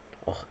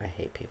 Oh, I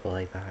hate people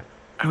like that.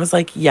 I was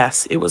like,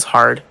 yes, it was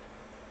hard.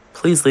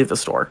 Please leave the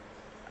store.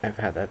 I've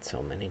had that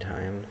so many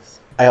times.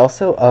 I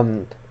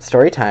also,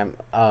 story time,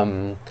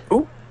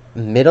 Ooh.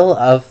 middle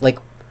of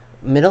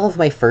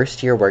my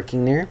first year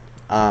working there,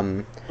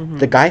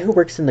 the guy who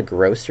works in the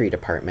grocery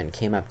department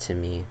came up to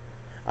me.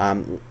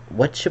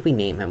 What should we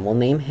name him? We'll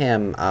name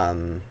him,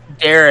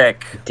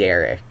 Derek.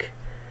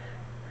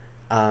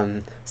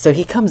 So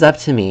he comes up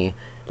to me,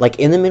 like,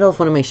 in the middle of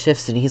one of my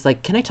shifts, and he's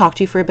like, can I talk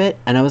to you for a bit?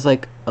 And I was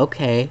like,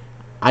 okay.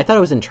 I thought I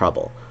was in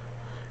trouble.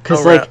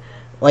 Because,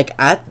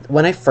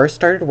 when I first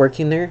started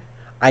working there,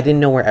 I didn't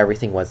know where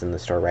everything was in the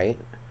store, right?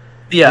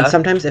 Yeah. And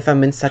sometimes if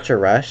I'm in such a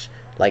rush,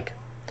 like,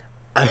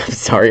 I'm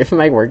sorry if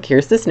my work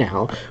hears this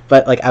now,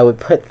 but, like, I would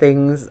put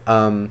things,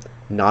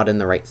 not in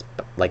the right,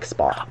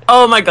 spot.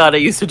 Oh my god, I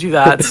used to do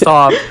that.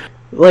 Stop.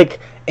 Like,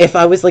 if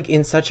I was, like,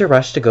 in such a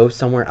rush to go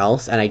somewhere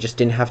else and I just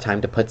didn't have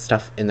time to put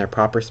stuff in their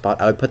proper spot,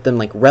 I would put them,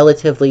 like,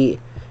 relatively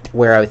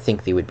where I would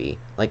think they would be.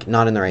 Like,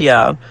 not in the right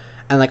spot.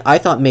 And, like, I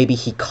thought maybe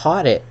he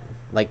caught it.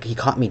 Like, he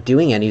caught me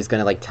doing it and he was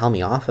gonna, like, tell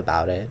me off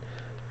about it.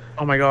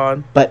 Oh my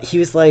god. But he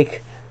was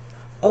like,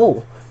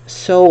 oh,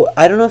 so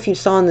I don't know if you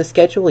saw on the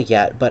schedule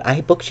yet, but I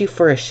booked you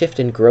for a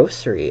shift in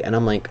grocery. And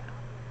I'm like,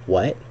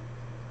 what?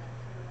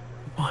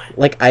 What?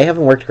 Like, I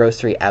haven't worked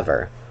grocery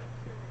ever.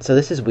 So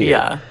this is weird.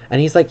 Yeah. And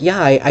he's like,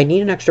 yeah, I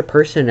need an extra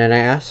person, and I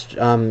asked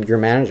your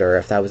manager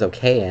if that was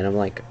okay. And I'm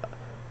like,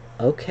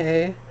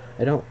 okay.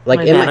 I don't... Like,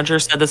 my manager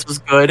said this was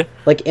good.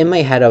 Like, in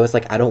my head, I was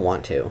like, I don't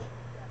want to.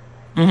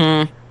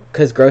 Mm-hmm.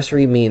 Because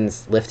grocery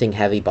means lifting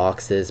heavy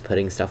boxes,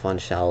 putting stuff on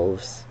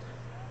shelves.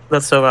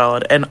 That's so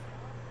valid. And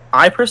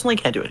I personally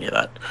can't do any of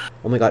that.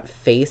 Oh my god,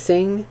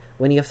 facing?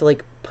 When you have to,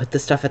 like, put the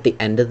stuff at the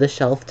end of the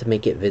shelf to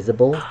make it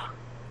visible?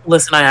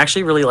 Listen, I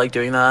actually really like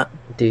doing that.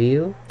 Do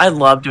you? I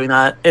love doing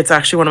that. It's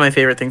actually one of my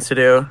favorite things to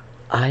do.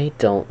 I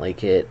don't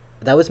like it.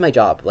 That was my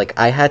job. Like,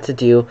 I had to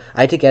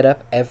get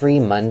up every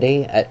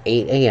Monday at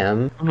 8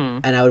 a.m. Mm-hmm.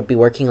 And I would be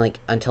working, like,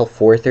 until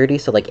 4:30,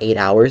 so, like, 8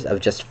 hours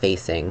of just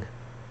facing.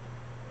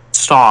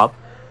 Stop.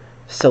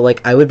 So,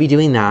 like, I would be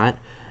doing that,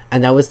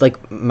 and that was,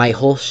 like, my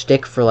whole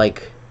shtick for,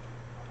 like,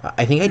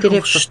 I think I did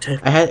it for,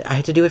 I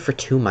had to do it for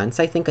 2 months,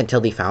 I think, until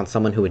they found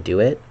someone who would do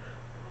it.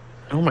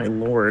 Oh my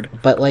lord.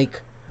 But,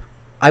 like,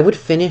 I would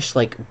finish,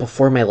 like,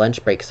 before my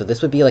lunch break, so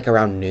this would be, like,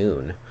 around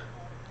noon.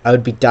 I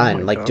would be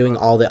done, like, doing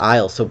all the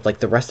aisles, so, like,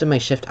 the rest of my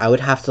shift, I would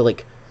have to,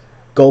 like,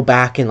 go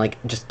back and, like,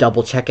 just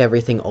double-check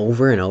everything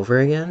over and over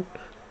again.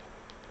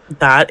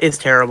 That is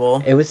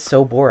terrible. It was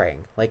so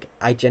boring. Like,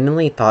 I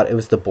genuinely thought it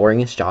was the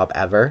boringest job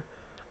ever.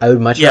 I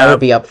would much rather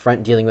be up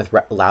front dealing with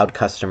loud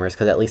customers,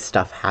 because at least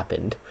stuff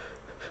happened.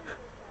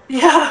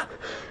 Yeah.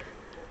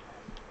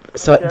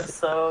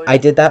 So, I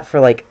did that for,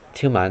 like,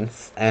 2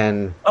 months,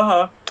 and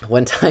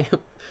one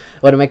time,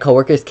 one of my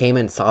coworkers came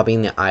and saw me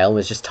in the aisle,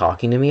 was just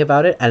talking to me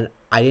about it, and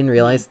I didn't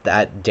realize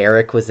that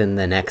Derek was in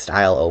the next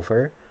aisle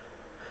over.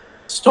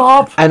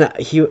 Stop! And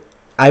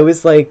I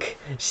was like,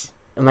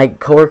 my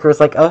coworker was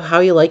like, oh, how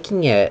are you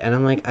liking it? And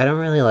I'm like, I don't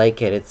really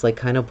like it, it's, like,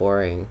 kind of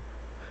boring.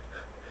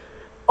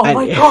 Oh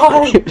my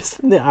god! He was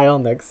in the aisle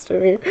next to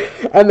me.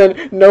 And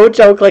then, no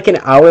joke, like an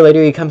hour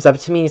later, he comes up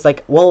to me and he's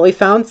like, well, we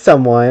found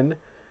someone.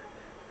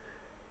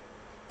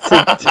 So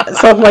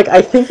I'm like,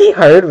 I think he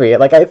heard me.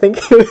 Like, I think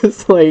he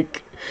was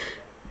like...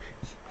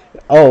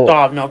 Oh.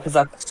 Stop, no, because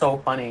that's so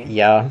funny.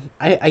 Yeah.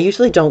 I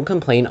usually don't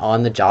complain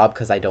on the job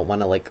because I don't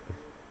want to, like,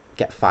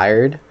 get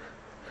fired.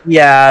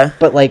 Yeah.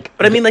 But, like...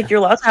 But, I mean, like, you're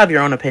allowed to have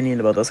your own opinion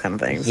about those kind of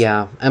things.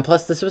 Yeah. And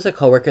plus, this was a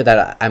coworker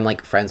that I'm,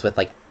 like, friends with,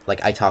 like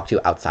I talk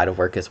to outside of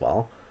work as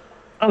well.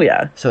 Oh,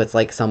 yeah. So it's,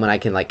 like, someone I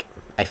can, like...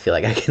 I feel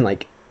like I can,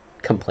 like,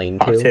 complain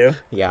Talk to.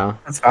 Yeah.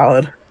 That's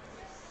valid.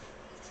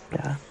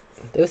 Yeah.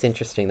 It was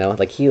interesting, though.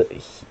 Like,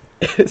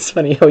 it's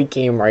funny how he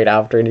came right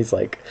after and he's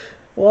like...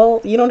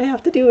 Well, you don't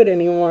have to do it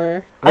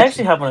anymore. I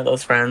actually have one of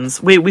those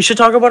friends. We should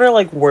talk about our,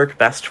 like, work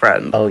best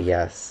friend. Oh,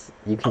 yes.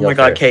 You can go first.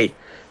 Oh, my God, Kate.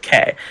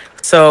 Okay.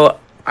 So,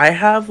 I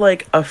have,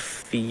 like, a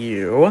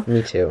few.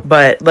 Me too.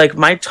 But, like,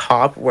 my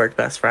top work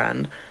best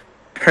friend,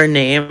 her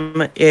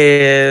name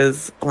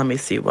is... Let me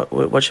see.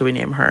 What should we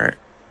name her?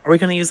 Are we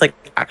going to use, like,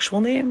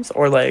 actual names?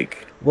 Or,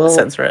 like,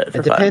 censor it for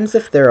It depends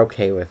if they're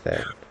okay with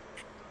it.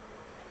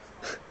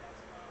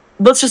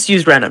 Let's just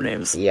use random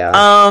names. Yeah.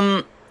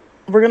 I'm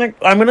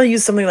gonna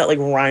use something that, like,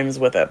 rhymes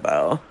with it,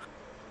 though.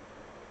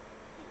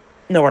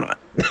 No, we're not.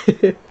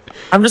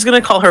 I'm just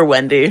gonna call her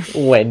Wendy.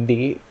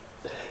 Wendy.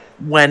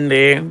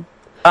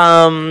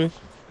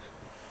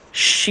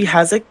 She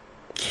has a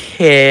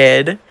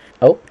kid.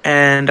 Oh.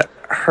 And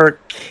her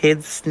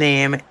kid's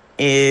name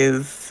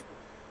is...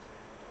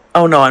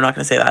 Oh, no, I'm not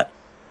gonna say that.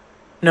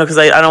 No, because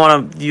I don't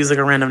want to use, like,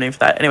 a random name for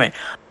that. Anyway,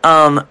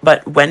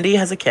 but Wendy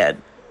has a kid.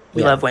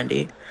 We love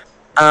Wendy.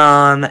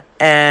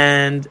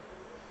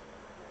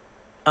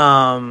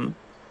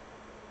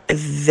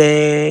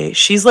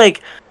 She's,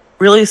 like,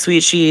 really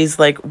sweet. She's,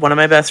 like, one of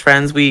my best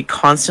friends. We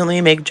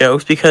constantly make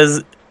jokes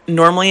because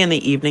normally in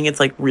the evening it's,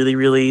 like, really,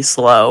 really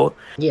slow.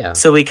 Yeah.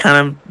 So we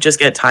kind of just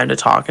get time to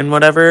talk and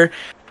whatever.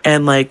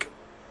 And, like,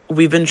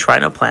 we've been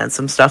trying to plan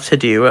some stuff to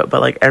do,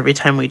 but, like, every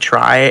time we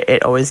try,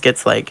 it always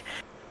gets, like,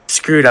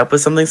 screwed up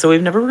with something. So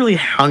we've never really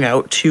hung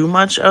out too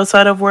much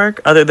outside of work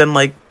other than,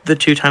 like, the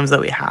 2 times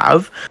that we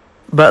have.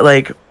 But,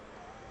 like,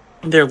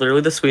 they're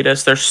literally the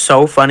sweetest. They're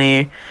so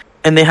funny.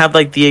 And they have,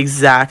 like, the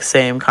exact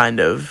same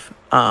kind of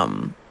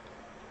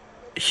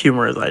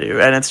humor as I do.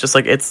 And it's just,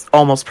 like, it's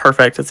almost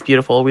perfect. It's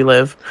beautiful. We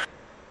live.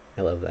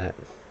 I love that.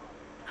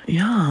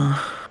 Yeah.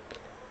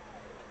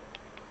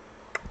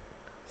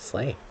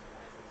 Slay.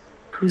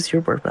 Who's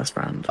your work best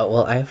friend? Oh,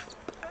 well,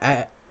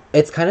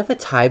 it's kind of a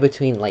tie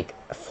between, like,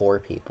 4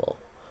 people.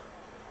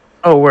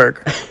 Oh,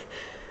 work.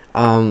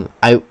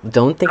 I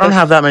don't think I don't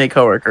have that many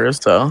coworkers,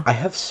 so... I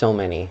have so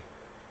many.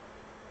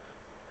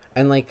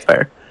 And, like...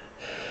 Fair.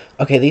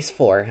 Okay, these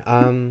 4.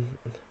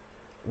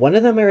 One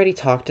of them I already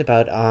talked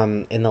about,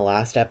 in the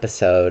last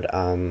episode.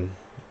 I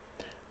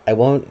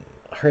won't...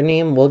 Her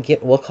name,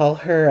 we'll call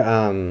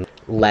her,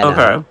 Lena.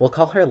 Okay. We'll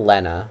call her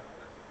Lena.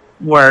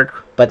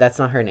 Work. But that's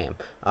not her name.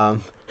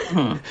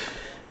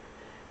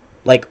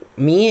 Like,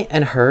 me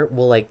and her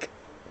will, like...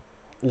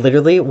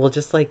 Literally, we'll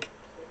just, like...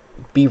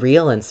 be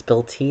real and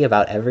spill tea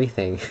about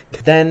everything.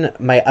 Then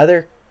my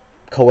other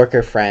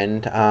coworker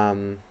friend,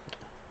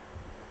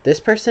 this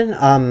person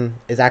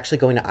is actually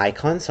going to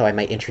Icon, so I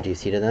might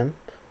introduce you to them.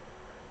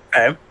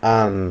 Okay.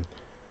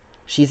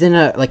 She's in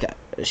a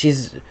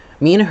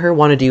me and her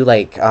want to do,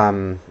 like,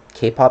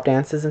 K-pop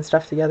dances and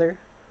stuff together.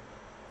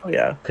 Oh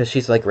yeah. Because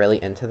she's, like,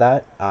 really into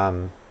that.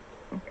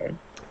 Okay.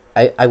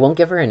 I won't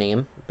give her a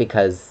name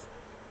because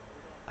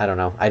I don't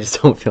know. I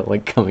just don't feel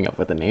like coming up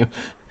with a name.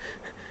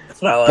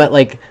 But,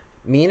 like,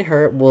 me and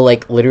her will,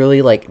 like,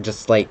 literally, like,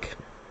 just, like,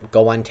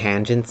 go on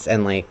tangents,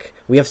 and, like,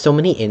 we have so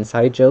many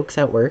inside jokes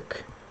at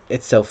work.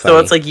 It's so funny. So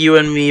it's, like, you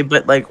and me,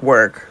 but, like,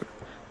 work.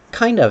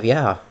 Kind of,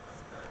 yeah.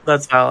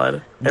 That's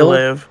valid.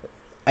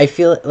 I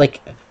feel,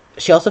 like,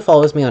 she also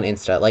follows me on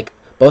Insta. Like,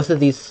 both of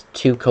these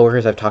 2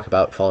 coworkers I've talked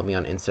about follow me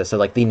on Insta, so,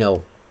 like, they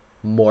know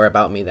more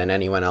about me than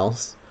anyone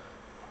else.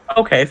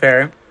 Okay,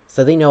 fair.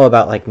 So they know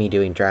about, like, me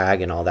doing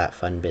drag and all that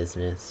fun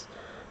business.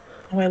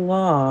 Oh, I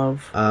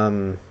love.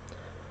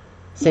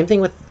 Same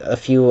thing with a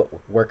few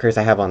workers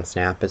I have on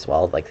Snap as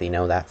well. Like, they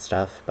know that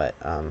stuff. But,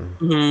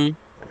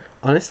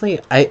 honestly,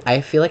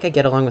 I feel like I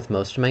get along with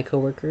most of my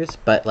coworkers.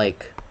 But,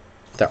 like,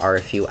 there are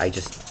a few I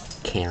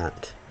just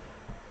can't.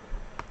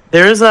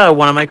 There's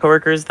one of my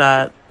coworkers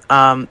that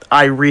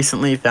I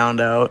recently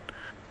found out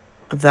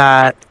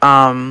that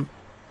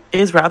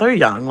is rather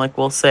young. Like,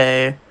 we'll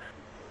say,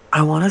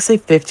 I want to say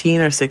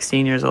 15 or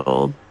 16 years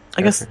old.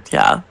 I guess,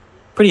 yeah,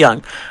 pretty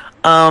young.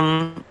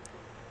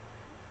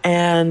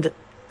 And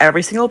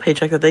every single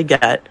paycheck that they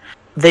get,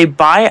 they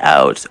buy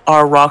out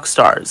our rock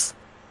stars.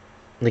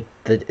 Like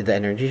the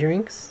energy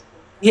drinks?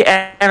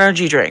 Yeah,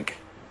 energy drink.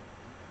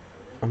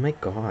 Oh my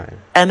god.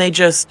 And they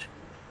just,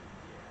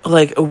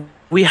 like,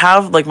 we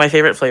have, like, my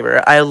favorite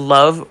flavor.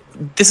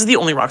 This is the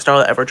only rock star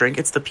I'll ever drink.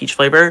 It's the peach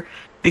flavor.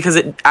 Because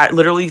it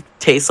literally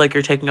tastes like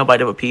you're taking a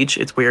bite of a peach.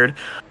 It's weird.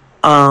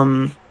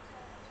 And,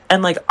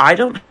 like, I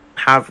don't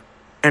have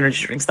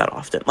energy drinks that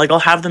often. Like, I'll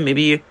have them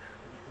maybe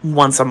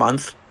once a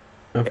month.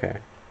 Okay.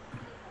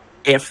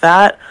 If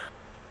that.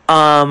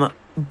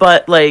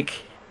 But like,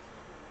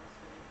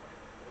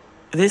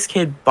 this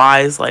kid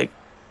buys like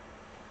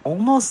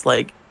almost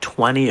like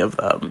 20 of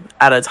them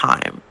at a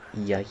time.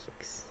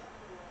 Yikes.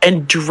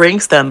 And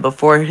drinks them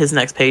before his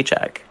next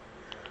paycheck.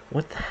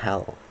 What the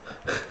hell?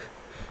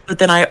 But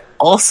then I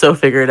also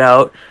figured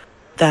out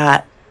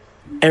that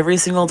every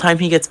single time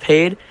he gets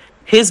paid,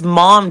 his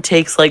mom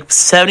takes like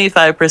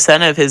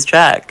 75% of his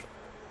check.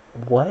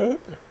 What?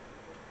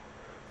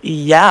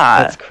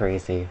 Yeah. That's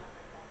crazy.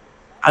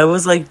 I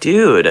was like,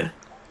 dude,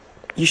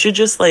 you should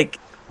just like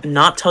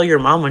not tell your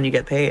mom when you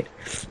get paid.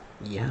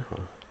 Yeah.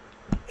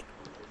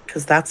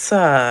 Because that's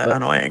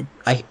annoying.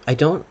 I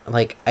don't,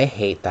 like, I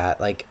hate that.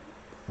 Like,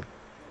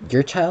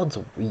 your child's...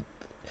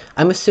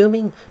 I'm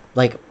assuming,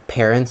 like,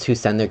 parents who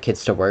send their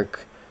kids to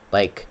work,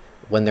 like,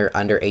 when they're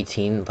under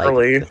 18, like,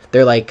 Early.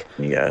 They're like,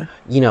 yeah,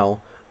 you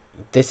know,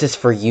 this is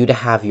for you to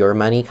have your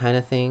money kind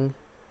of thing,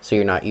 so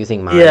you're not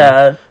using mine.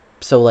 Yeah.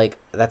 So, like,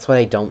 that's why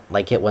I don't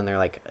like it when they're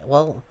like,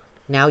 well,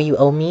 now you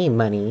owe me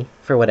money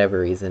for whatever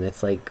reason.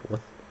 It's like,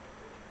 what?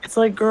 It's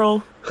like,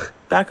 girl,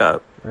 back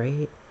up.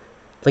 Right?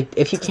 Like,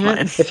 if you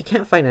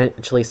can't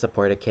financially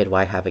support a kid,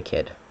 why have a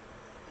kid?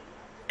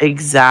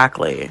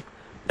 Exactly.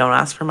 Don't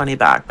ask for money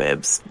back,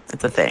 babes.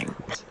 It's a thing.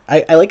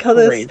 I like how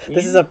this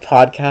is a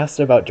podcast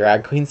about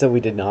drag queens, so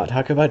we did not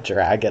talk about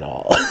drag at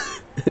all.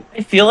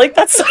 I feel like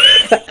that's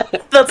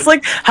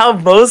like how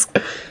most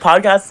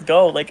podcasts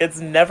go. Like, it's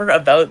never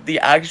about the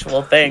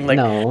actual thing. Like,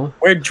 no.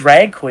 We're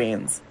drag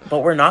queens, but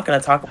we're not going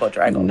to talk about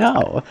drag.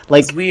 No,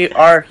 like, we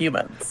are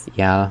humans.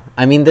 Yeah,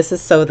 I mean, this is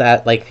so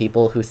that like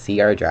people who see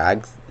our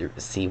drags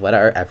see what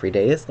our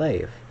everyday is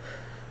like.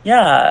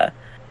 Yeah,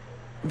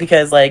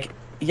 because like,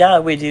 yeah,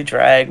 we do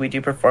drag, we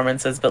do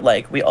performances, but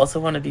like, we also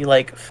want to be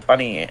like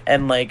funny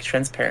and like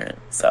transparent.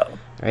 So,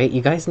 right,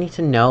 you guys need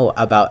to know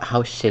about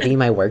how shitty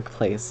my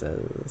workplace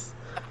is.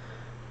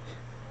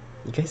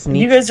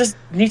 You guys just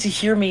need to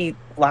hear me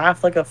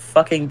laugh like a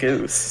fucking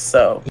goose.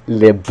 So,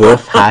 le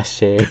boeuf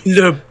haché.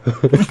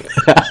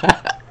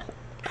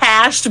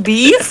 Hashed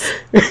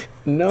beef?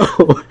 No,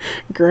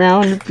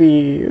 ground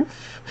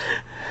beef.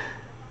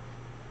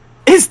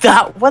 Is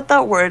that what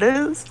that word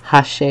is?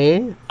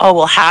 Haché? Oh,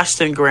 well,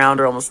 hashed and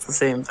ground are almost the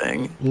same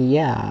thing.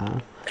 Yeah.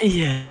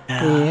 Yeah.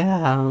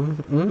 Yeah.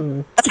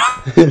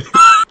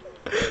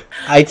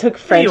 I took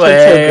French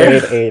until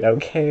grade 8,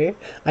 okay?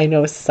 I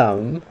know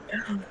some.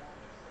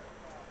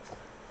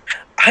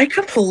 I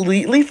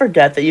completely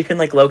forget that you can,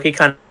 like, low-key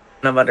kind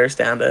of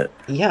understand it.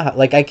 Yeah,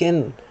 like, I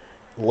can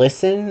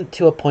listen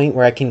to a point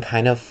where I can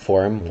kind of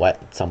form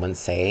what someone's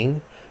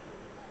saying.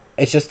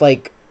 It's just,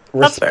 like,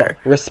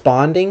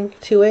 responding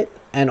to it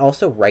and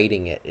also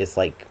writing it is,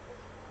 like,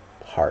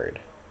 hard.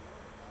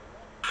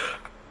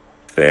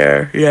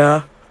 Fair,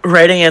 yeah.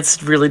 Writing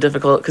it's really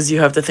difficult because you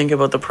have to think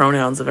about the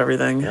pronouns of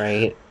everything.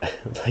 Right?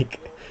 Like,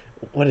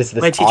 what is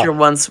this? My teacher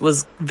once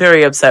was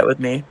very upset with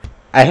me.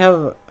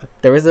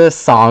 There was a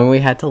song we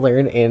had to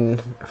learn in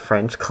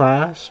French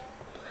class.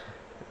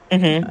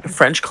 Mm-hmm.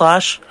 French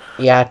class?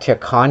 Yeah, to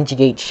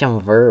conjugate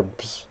some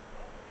verbs.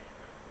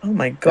 Oh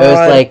my god. It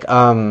was like,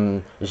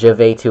 je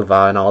vais, tu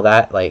vas, and all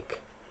that, like...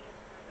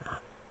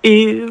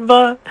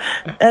 Eva,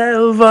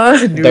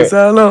 Elva, nous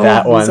allons,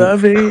 that one.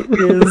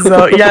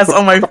 Yes,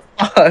 oh my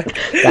fuck.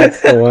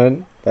 That's the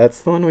one.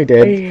 That's the one we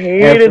did. I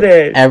hated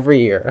it. Every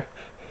year.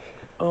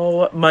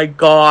 Oh my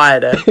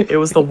god. It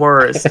was the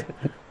worst.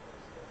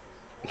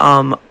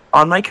 On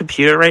my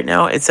computer right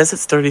now, it says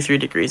it's 33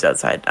 degrees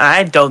outside.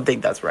 I don't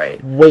think that's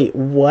right. Wait,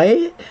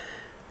 what?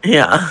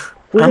 Yeah.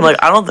 I'm like,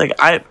 I'm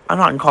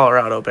not in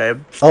Colorado,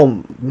 babe.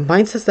 Oh,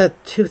 mine says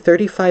that too,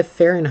 35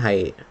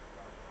 Fahrenheit.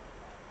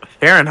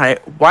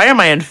 Fahrenheit? Why am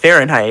I in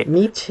Fahrenheit?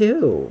 Me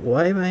too.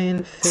 Why am I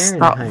in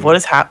Fahrenheit? Stop. What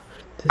is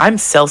I'm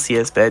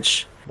Celsius,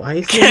 bitch. Why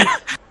is it...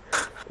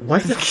 Why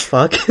the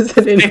fuck is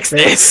it in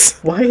Fahrenheit?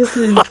 Why is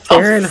it in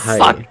Fahrenheit?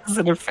 What the fuck is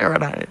it in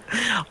Fahrenheit?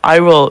 I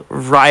will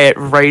riot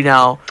right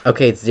now.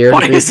 Okay, it's 0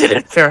 degrees. Why is it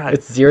in Fahrenheit?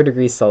 It's 0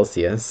 degrees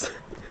Celsius.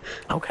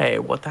 Okay,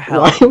 what the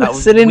hell? Why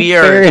was it in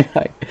weird.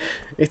 Fahrenheit?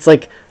 It's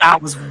like...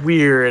 That was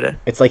weird.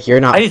 It's like you're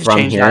not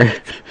from here.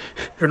 That.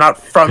 You're not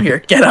from here.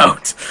 Get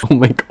out. Oh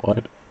my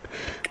god.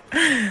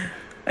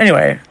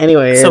 Anyway.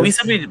 So we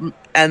said we'd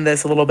end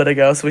this a little bit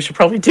ago, so we should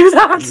probably do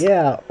that.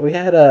 Yeah, we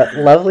had a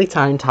lovely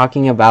time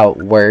talking about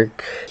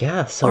work.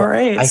 Yeah, so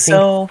alright, I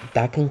think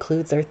that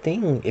concludes our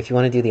thing. If you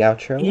want to do the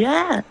outro.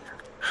 Yeah.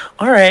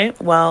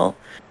 Alright, well,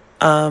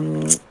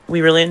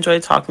 we really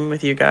enjoyed talking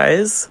with you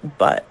guys,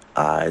 but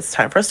it's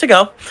time for us to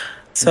go.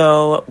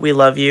 So we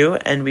love you,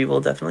 and we will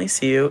definitely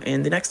see you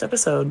in the next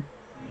episode.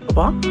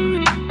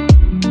 Bye-bye.